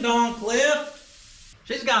 Damn, Dawn Cliff.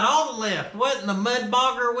 She's got all the lift. What in the mud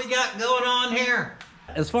bogger we got going on here?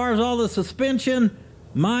 As far as all the suspension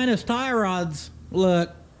minus tie rods,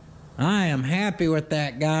 look, I am happy with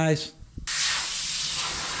that, guys.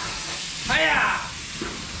 Hiya!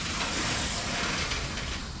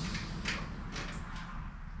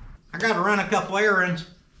 I gotta run a couple errands.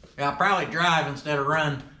 Yeah, I'll probably drive instead of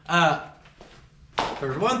run.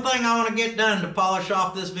 There's one thing I want to get done to polish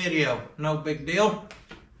off this video. No big deal.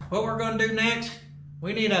 What we're going to do next,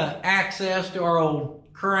 we need access to our old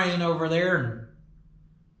crane over there.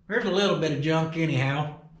 There's a little bit of junk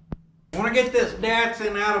anyhow. I want to get this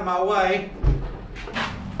Datsun out of my way.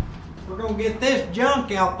 We're going to get this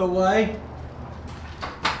junk out the way.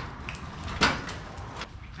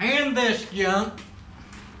 And this junk.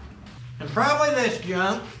 And probably this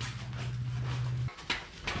junk.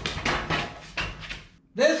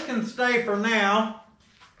 This can stay for now.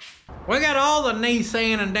 We got all the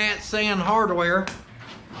Nissan and Datsun hardware.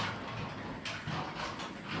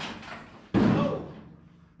 Oh,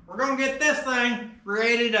 we're gonna get this thing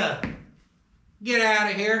ready to get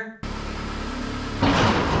out of here.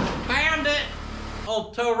 Found it.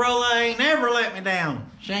 Old Torola ain't never let me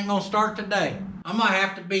down. She ain't gonna start today. I might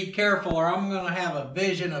have to be careful or I'm gonna have a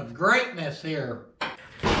vision of greatness here.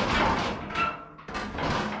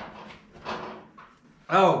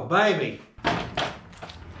 Oh, baby.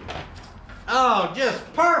 Oh,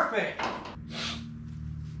 just perfect.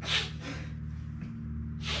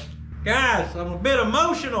 Guys, I'm a bit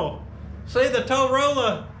emotional. See the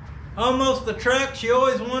Torola, almost the truck she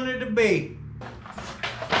always wanted to be.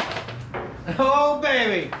 Oh,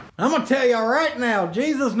 baby. I'm gonna tell y'all right now,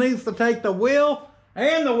 Jesus needs to take the wheel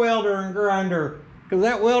and the welder and grinder, because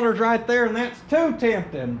that welder's right there and that's too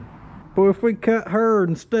tempting. But if we cut her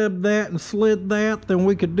and stubbed that and slid that, then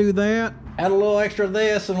we could do that. Add a little extra of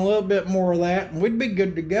this and a little bit more of that, and we'd be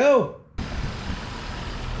good to go.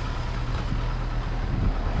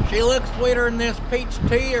 She looks sweeter than this peach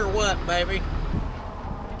tea or what, baby?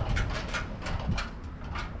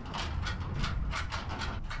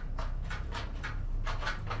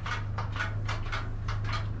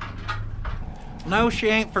 No, she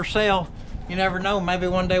ain't for sale. You never know, maybe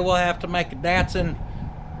one day we'll have to make a Datsun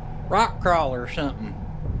rock crawler or something.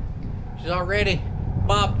 She's already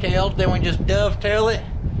bobtailed, then we just dovetail it.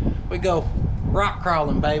 We go rock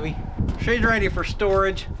crawling, baby. She's ready for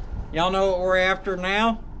storage. Y'all know what we're after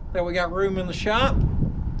now that we got room in the shop?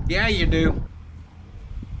 Yeah, you do.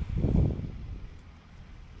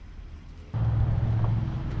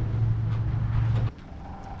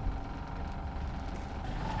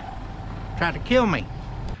 Tried to kill me.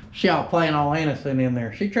 She all playing all innocent in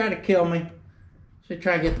there. She tried to kill me. She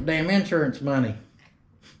tried to get the damn insurance money.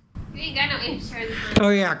 You ain't got no insurance. Oh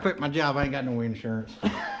yeah, I quit my job. I ain't got no insurance.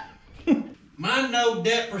 My no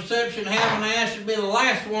depth perception having ass should be the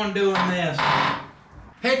last one doing this.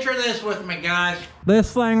 Picture this with me, guys.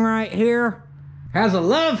 This thing right here has a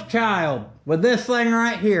love child with this thing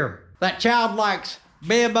right here. That child likes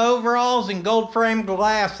bib overalls and gold framed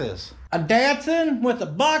glasses. A Datsun with a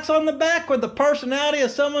box on the back with the personality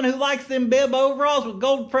of someone who likes them bib overalls with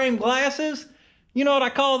gold framed glasses. You know what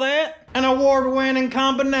I call that? An award-winning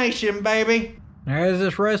combination, baby. Now, is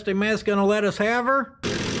this rusty mess gonna let us have her?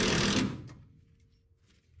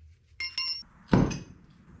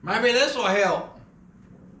 Maybe this will help.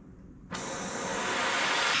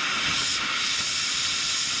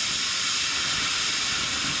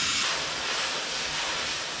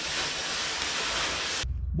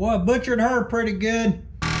 Boy, I butchered her pretty good.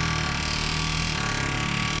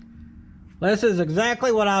 This is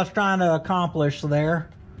exactly what I was trying to accomplish there.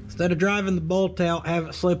 Instead of driving the bolt out, have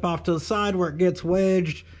it slip off to the side where it gets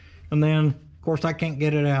wedged, and then, of course, I can't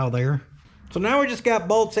get it out of there. So now we just got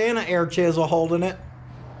bolts and an air chisel holding it.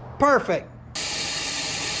 Perfect.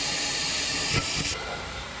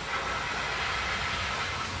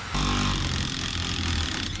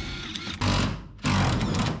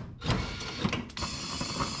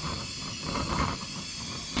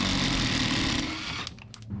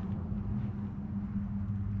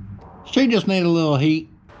 She just needs a little heat.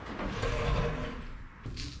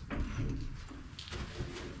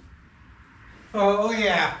 Oh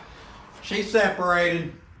yeah, she's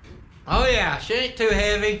separated. Oh yeah, she ain't too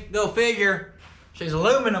heavy. Go figure. She's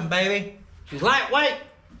aluminum, baby. She's lightweight,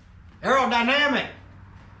 aerodynamic.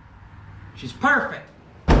 She's perfect.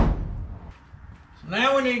 So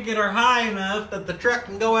now we need to get her high enough that the truck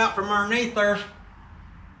can go out from underneath her.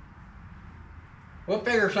 We'll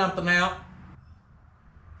figure something out.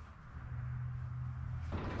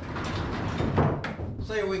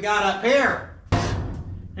 See what we got up here.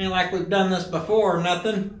 Ain't like we've done this before or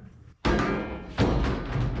nothing.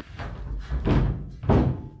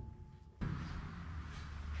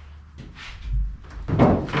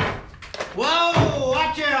 Whoa,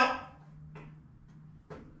 watch out.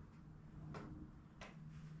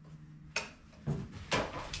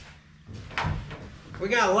 We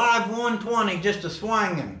got a live 120 just a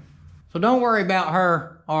swinging. So don't worry about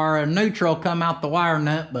her or a neutral come out the wire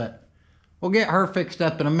nut, but we'll get her fixed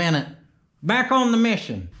up in a minute. Back on the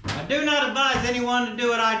mission. I do not advise anyone to do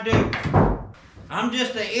what I do. I'm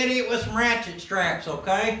just an idiot with some ratchet straps,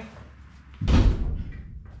 okay?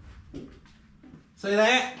 See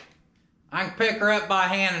that? I can pick her up by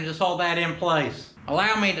hand and just hold that in place.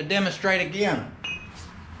 Allow me to demonstrate again.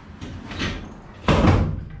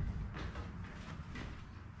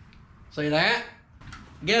 See that?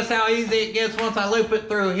 Guess how easy it gets once I loop it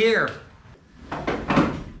through here.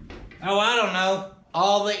 Oh, I don't know.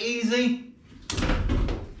 All the easy.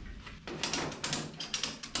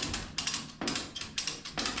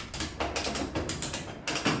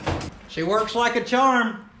 She works like a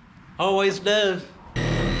charm. Always does.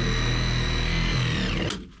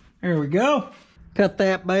 There we go. Cut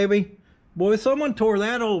that, baby. Boy, someone tore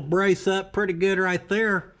that old brace up pretty good right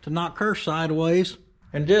there to knock her sideways.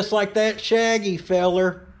 And just like that shaggy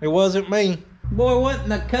feller, it wasn't me. Boy, what in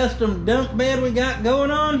the custom dump bed we got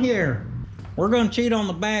going on here? We're gonna cheat on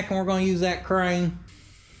the back and we're gonna use that crane.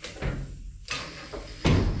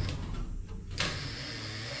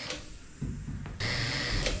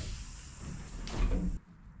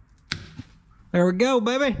 There we go,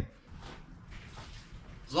 baby.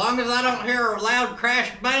 As long as I don't hear a loud crash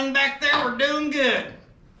bang back there, we're doing good.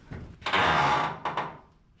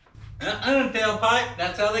 Tailpipe,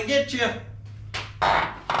 that's how they get you.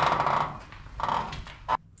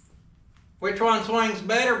 Which one swings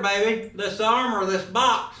better, baby? This arm or this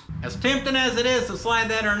box? As tempting as it is to slide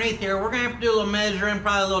that underneath here, we're gonna have to do a little measuring,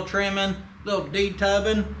 probably a little trimming, a little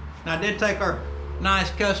detubbing. Now, I did take our nice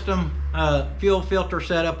custom fuel filter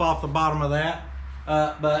setup off the bottom of that,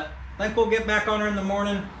 but I think we'll get back on her in the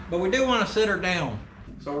morning, but we do want to sit her down.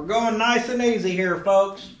 So we're going nice and easy here,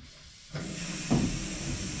 folks.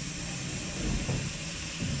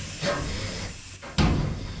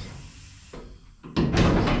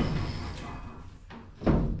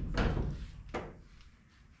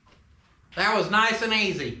 That was nice and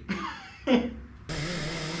easy. I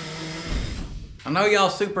know y'all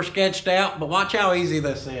super sketched out, but watch how easy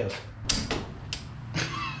this is.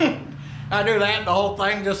 I do that, the whole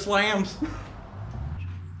thing just slams.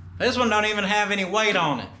 This one don't even have any weight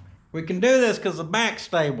on it. We can do this because the back's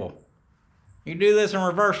stable. You do this in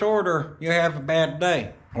reverse order, you have a bad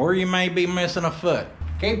day. Or you may be missing a foot.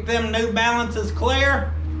 Keep them New Balances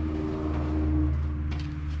clear.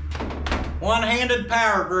 One-handed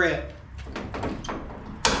power grip.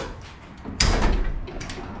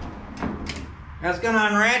 That's gonna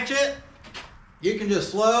unratchet. You can just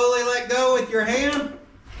slowly let go with your hand.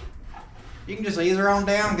 You can just ease her on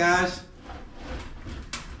down, guys.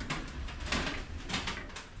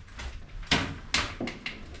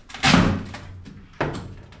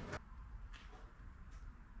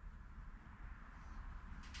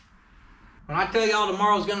 When I tell y'all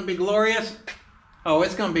tomorrow's gonna be glorious, oh,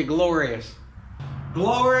 it's gonna be glorious.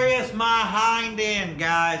 Glorious my hind end,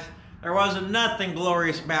 guys. There wasn't nothing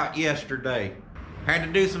glorious about yesterday. Had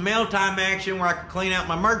to do some mealtime action where I could clean out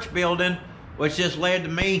my merch building, which just led to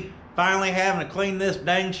me finally having to clean this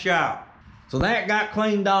dang shop. So that got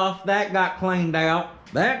cleaned off, that got cleaned out,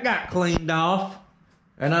 that got cleaned off,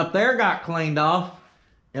 and up there got cleaned off,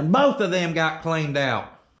 and both of them got cleaned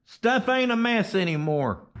out. Stuff ain't a mess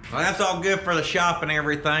anymore. Well, that's all good for the shop and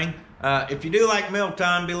everything. If you do like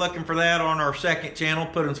mealtime, be looking for that on our second channel,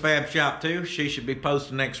 Puddin's Fab Shop 2. She should be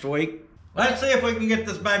posting next week. Let's see if we can get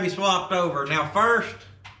this baby swapped over. Now first,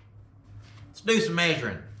 let's do some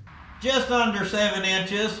measuring. Just under 7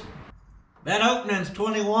 inches. That opening's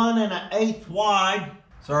 21 1/8 wide.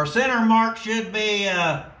 So our center mark should be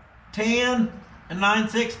 10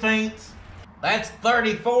 9/16. That's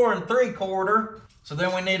 34 3/4. So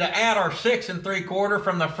then we need to add our 6 3/4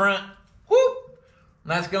 from the front. Whoop!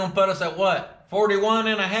 And that's gonna put us at what? 41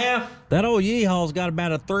 1/2? That old yeehaw's got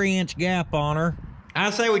about a 3-inch gap on her. I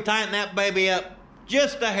say we tighten that baby up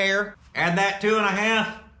just a hair. Add that 2 1/2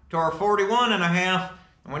 to our 41 1/2.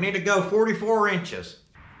 And we need to go 44 inches.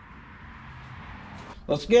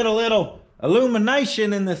 Let's get a little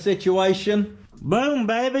illumination in the situation. Boom,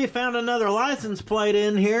 baby, found another license plate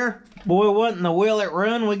in here. Boy, what in the will it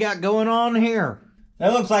run we got going on here?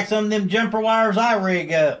 That looks like some of them jumper wires I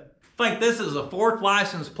rig up. I think this is the 4th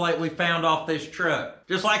license plate we found off this truck.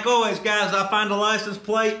 Just like always, guys, I find a license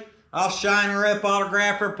plate, I'll shine her up,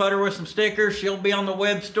 autograph her, put her with some stickers. She'll be on the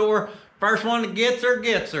web store. First one that gets her,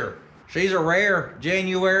 gets her. She's a rare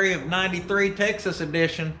January of '93 Texas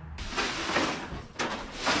edition.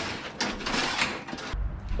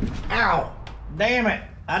 Ow! Damn it!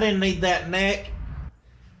 I didn't need that neck.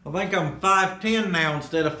 I think I'm 5'10" now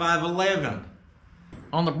instead of 5'11".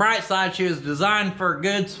 On the bright side, she was designed for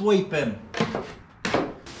good sweeping.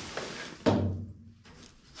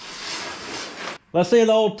 Let's see if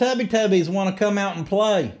the old Tubbies want to come out and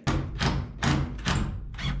play.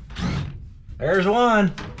 There's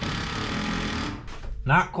one.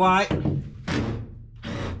 Not quite.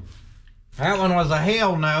 That one was a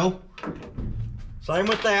hell no. Same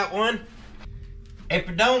with that one. If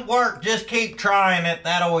it don't work, just keep trying it.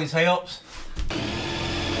 That always helps.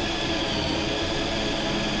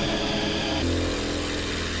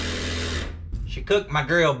 She cooked my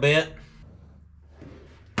grill bit.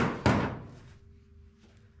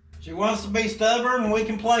 She wants to be stubborn, and we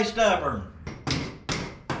can play stubborn.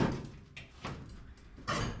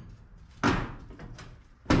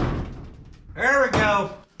 There we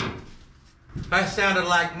go. That sounded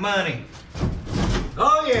like money.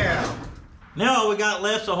 Oh yeah. Now all we got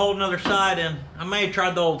left's a whole nother side in. I may have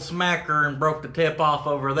tried the old smacker and broke the tip off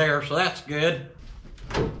over there, so that's good.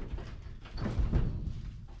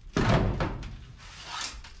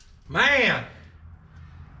 Man,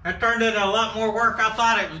 that turned into a lot more work I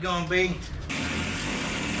thought it was going to be.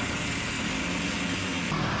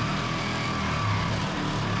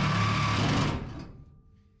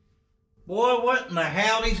 Boy, what in the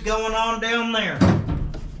howdy's going on down there?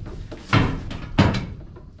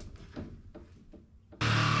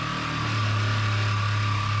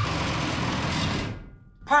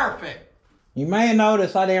 Perfect. You may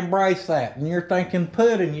notice I didn't brace that, and you're thinking,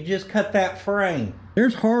 Puddin, you just cut that frame.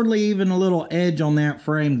 There's hardly even a little edge on that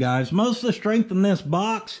frame, guys. Most of the strength in this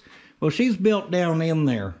box, well, she's built down in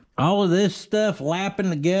there. All of this stuff lapping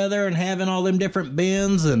together and having all them different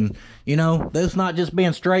bends, and, you know, this not just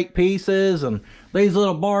being straight pieces, and these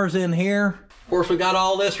little bars in here. Of course, we got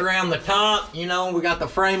all this around the top, you know, we got the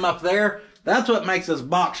frame up there. That's what makes this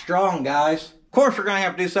box strong, guys. Of course, we're going to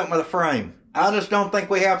have to do something with the frame. I just don't think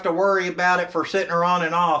we have to worry about it for sitting her on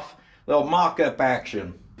and off. Little mock-up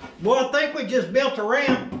action. Well, I think we just built a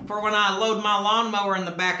ramp for when I load my lawnmower in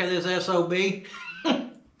the back of this SOB.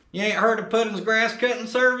 You ain't heard of Puddin's grass cutting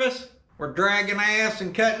service? We're dragging ass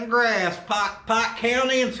and cutting grass, Pike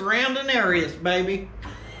County and surrounding areas, baby.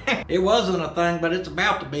 It wasn't a thing, but it's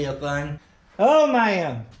about to be a thing. Oh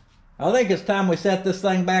man, I think it's time we set this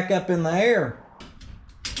thing back up in the air.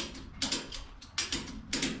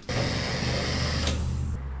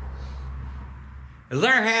 Is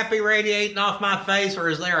there happy radiating off my face, or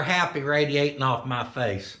is there happy radiating off my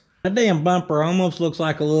face? That damn bumper almost looks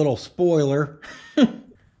like a little spoiler.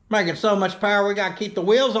 Making so much power, we gotta keep the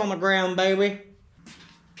wheels on the ground, baby.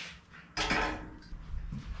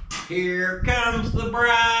 Here comes the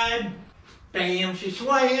bride. Damn, she's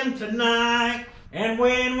swaying tonight. And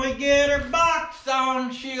when we get her box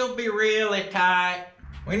on, she'll be really tight.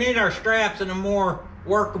 We need our straps in a more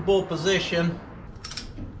workable position.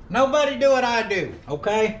 Nobody do what I do,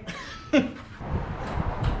 okay?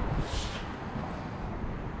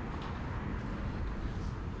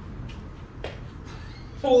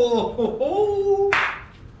 Oh,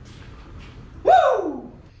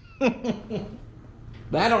 woo!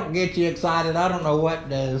 That don't get you excited. I don't know what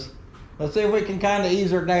does. Let's see if we can kind of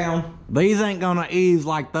ease her down. These ain't gonna ease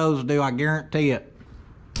like those do, I guarantee it.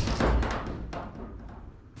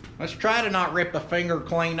 Let's try to not rip a finger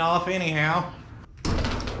clean off anyhow.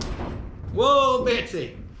 Whoa,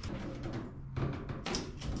 Betsy.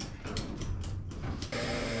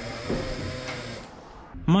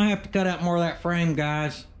 Might have to cut out more of that frame,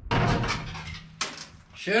 guys.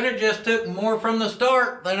 Should have just took more from the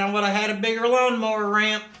start, then I would have had a bigger lawnmower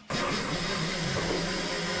ramp.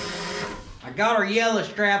 I got our yellow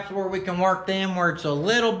straps where we can work them where it's a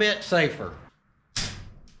little bit safer.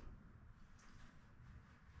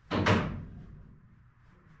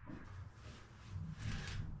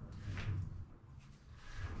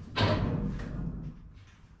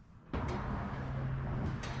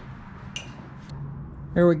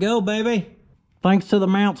 Here we go, baby. Thanks to the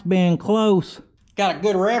mounts being close. Got a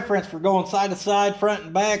good reference for going side to side, front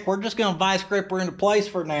and back. We're just gonna vice grip her into place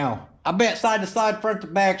for now. I bet side to side, front to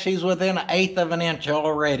back, she's within 1/8 of an inch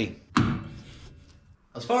already.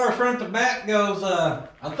 As far as front to back goes,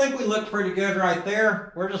 I think we look pretty good right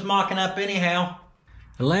there. We're just mocking up anyhow.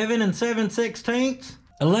 11 7/16,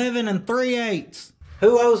 11 3/8.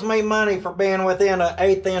 Who owes me money for being within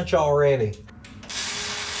 1/8 inch already?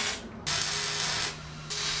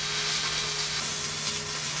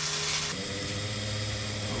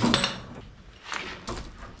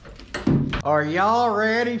 Are y'all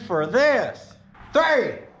ready for this?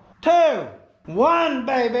 3, 2, 1,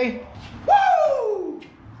 baby. Woo!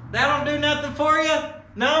 That don't do nothing for you?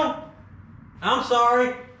 No? I'm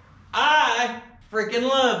sorry. I freaking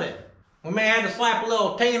love it. We may have to slap a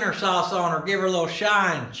little tanner sauce on her, give her a little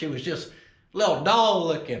shine. She was just a little doll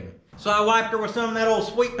looking. So I wiped her with some of that old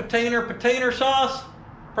sweet patina sauce.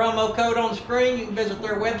 Promo code on the screen. You can visit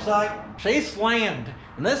their website. She's slammed.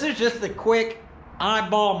 And this is just the quick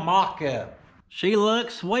eyeball mock-up. She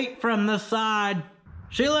looks sweet from the side.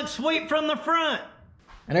 She looks sweet from the front.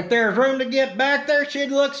 And if there's room to get back there, she'd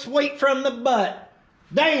look sweet from the butt.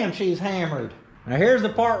 Damn, she's hammered. Now here's the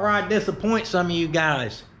part where I disappoint some of you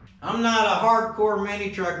guys. I'm not a hardcore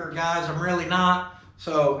mini trucker, guys. I'm really not.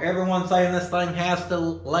 So everyone's saying this thing has to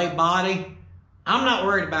lay body. I'm not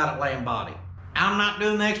worried about it laying body. I'm not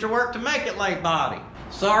doing the extra work to make it lay body.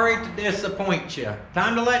 Sorry to disappoint you.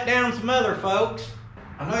 Time to let down some other folks.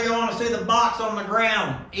 I know you want to see the box on the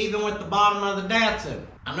ground, even with the bottom of the Datsun.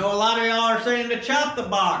 I know a lot of y'all are saying to chop the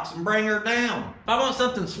box and bring her down. If I want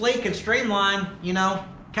something sleek and streamlined, you know,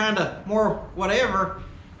 kind of more whatever,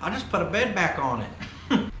 I'll just put a bed back on it.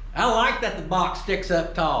 I like that the box sticks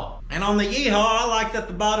up tall. And on the Yeehaw, I like that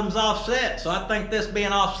the bottom's offset. So I think this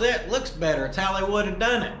being offset looks better. It's how they would have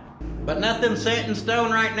done it. But nothing's set in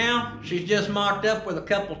stone right now. She's just mocked up with a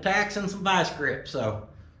couple tacks and some vice grips. So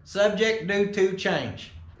subject due to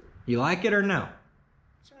change. You like it or no?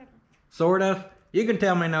 Sort of. Sort of? You can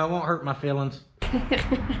tell me no, it won't hurt my feelings.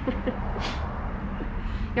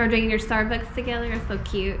 Y'all drinking your Starbucks together? It's so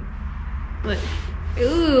cute. Look.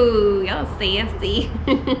 Ooh, y'all sassy.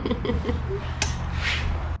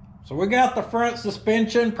 So we got the front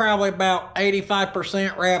suspension probably about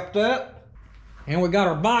 85% wrapped up. And we got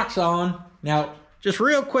our box on. Now, just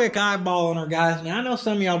real quick eyeballing her, guys. Now, I know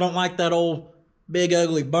some of y'all don't like that old big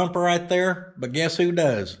ugly bumper right there, but guess who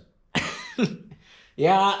does?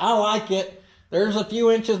 Yeah, I like it. There's a few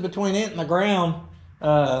inches between it and the ground.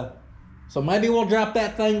 So maybe we'll drop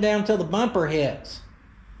that thing down till the bumper hits.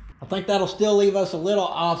 I think that'll still leave us a little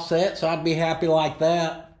offset, so I'd be happy like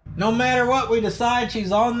that. No matter what we decide,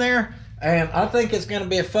 she's on there. And I think it's going to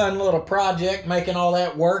be a fun little project, making all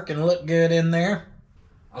that work and look good in there.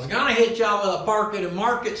 I was going to hit y'all with a Park It and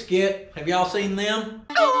Market skit. Have y'all seen them?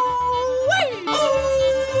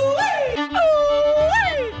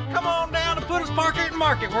 Come on down to Puddin's Park It and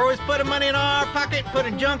Market. We're always putting money in our pocket,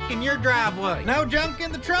 putting junk in your driveway. No junk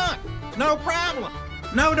in the trunk. No problem.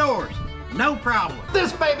 No doors. No problem.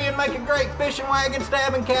 This baby would make a great fishing wagon,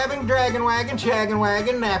 stabbing cabin, dragging wagon, shagging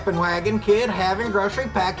wagon, napping wagon, kid having, grocery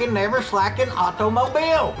packing, never slacking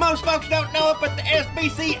automobile. Most folks don't know it, but the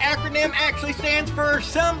SBC acronym actually stands for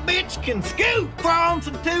Some Bitch Can Scoot. Throw on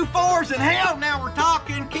some 2-4s and hell, now we're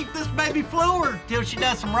talking. Keep this baby fluid till she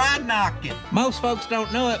does some ride knocking. Most folks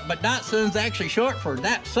don't know it, but Datsun's actually short for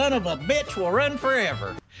That Son of a Bitch Will Run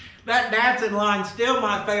Forever. That Datsun line's still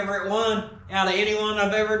my favorite one out of anyone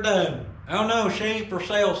I've ever done. Oh no, she ain't for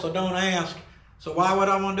sale, so don't ask. So why would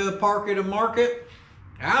I want to do a park it and market?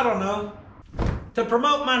 I don't know. To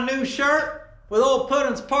promote my new shirt with old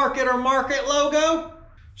Puddin's Park It or Market logo.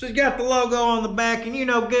 She's got the logo on the back, and you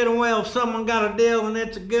know good and well if someone got a deal and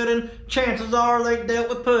it's a good one, chances are they dealt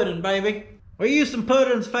with Puddin, baby. We used some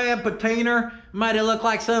Puddin's fab patina. Made it look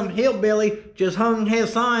like some hillbilly just hung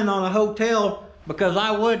his sign on a hotel, because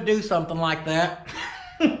I would do something like that.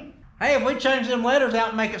 Hey, if we change them letters out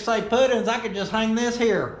and make it say Puddin's, I could just hang this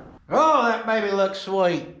here. Oh, that baby looks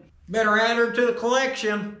sweet. Better add her to the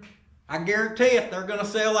collection. I guarantee it, they're gonna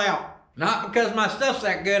sell out. Not because my stuff's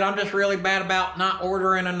that good, I'm just really bad about not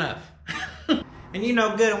ordering enough. And you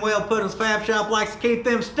know good and well Puddin's Fab Shop likes to keep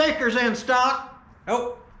them stickers in stock.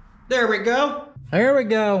 Oh, there we go. There we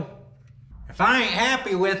go. If I ain't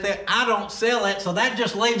happy with it, I don't sell it, so that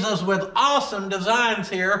just leaves us with awesome designs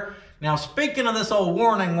here. Now, speaking of this old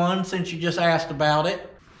warning one, since you just asked about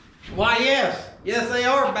it, why yes, they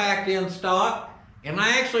are back in stock, and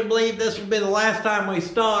I actually believe this will be the last time we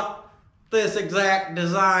stock this exact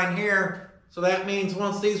design here. So that means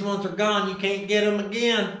once these ones are gone, you can't get them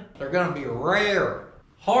again. They're gonna be rare,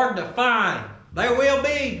 hard to find. They will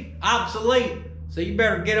be obsolete, so you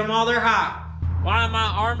better get them while they're hot. Why am I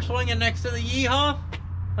arm swinging next to the Yeehaw?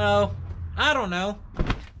 Oh, I don't know.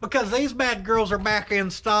 Because these bad girls are back in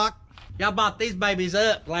stock. Y'all bought these babies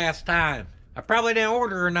up last time. I probably didn't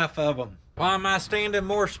order enough of them. Why am I standing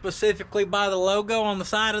more specifically by the logo on the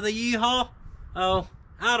side of the Yeehaw? Oh,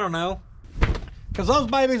 I don't know. Because those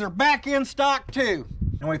babies are back in stock too.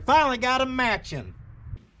 And we finally got them matching.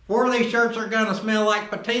 4 of these shirts are gonna smell like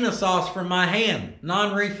patina sauce from my hand.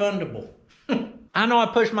 Non-refundable. I know I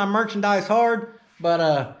push my merchandise hard,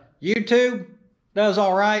 but YouTube does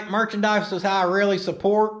all right. Merchandise is how I really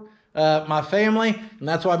support my family, and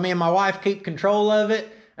that's why me and my wife keep control of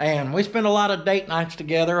it. And we spend a lot of date nights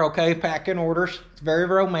together, okay, packing orders. It's very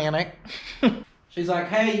romantic. She's like,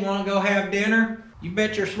 hey, you want to go have dinner? You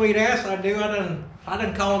bet your sweet ass I do. I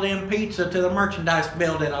done called in pizza to the merchandise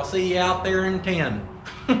building. I'll see you out there in 10.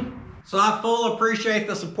 So I full appreciate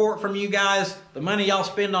the support from you guys. The money y'all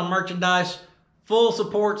spend on merchandise full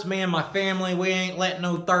supports me and my family. We ain't letting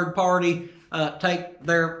no third party take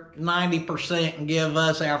their 90% and give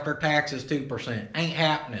us after taxes 2%. Ain't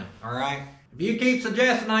happening, all right? If you keep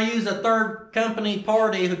suggesting I use a third company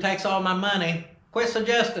party who takes all my money, quit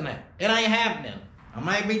suggesting it. It ain't happening. I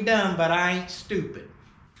may be dumb, but I ain't stupid.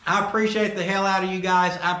 I appreciate the hell out of you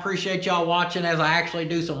guys. I appreciate y'all watching as I actually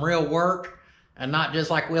do some real work and not just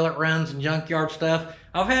like Will It Runs and junkyard stuff.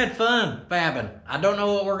 I've had fun fabbing. I don't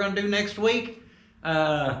know what we're going to do next week.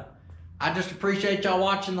 I just appreciate y'all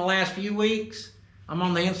watching the last few weeks. I'm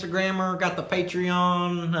on the Instagrammer, got the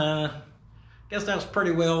Patreon. Guess that's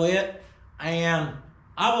pretty well it. And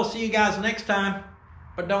I will see you guys next time.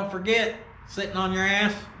 But don't forget, sitting on your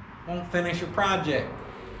ass won't finish your project.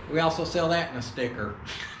 We also sell that in a sticker.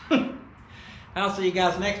 I'll see you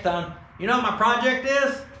guys next time. You know what my project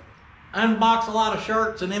is? Unbox a lot of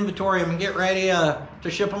shirts and inventory them and get ready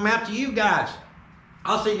to ship them out to you guys.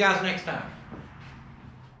 I'll see you guys next time.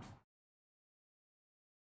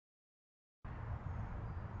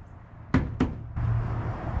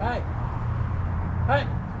 Hey. Hey.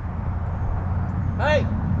 Hey.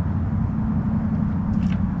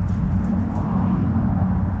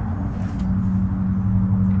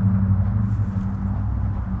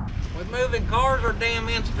 With moving cars or damn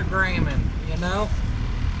Instagramming, you know?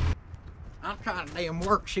 I'm trying to damn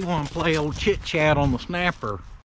work. She want to play old chit chat on the snapper.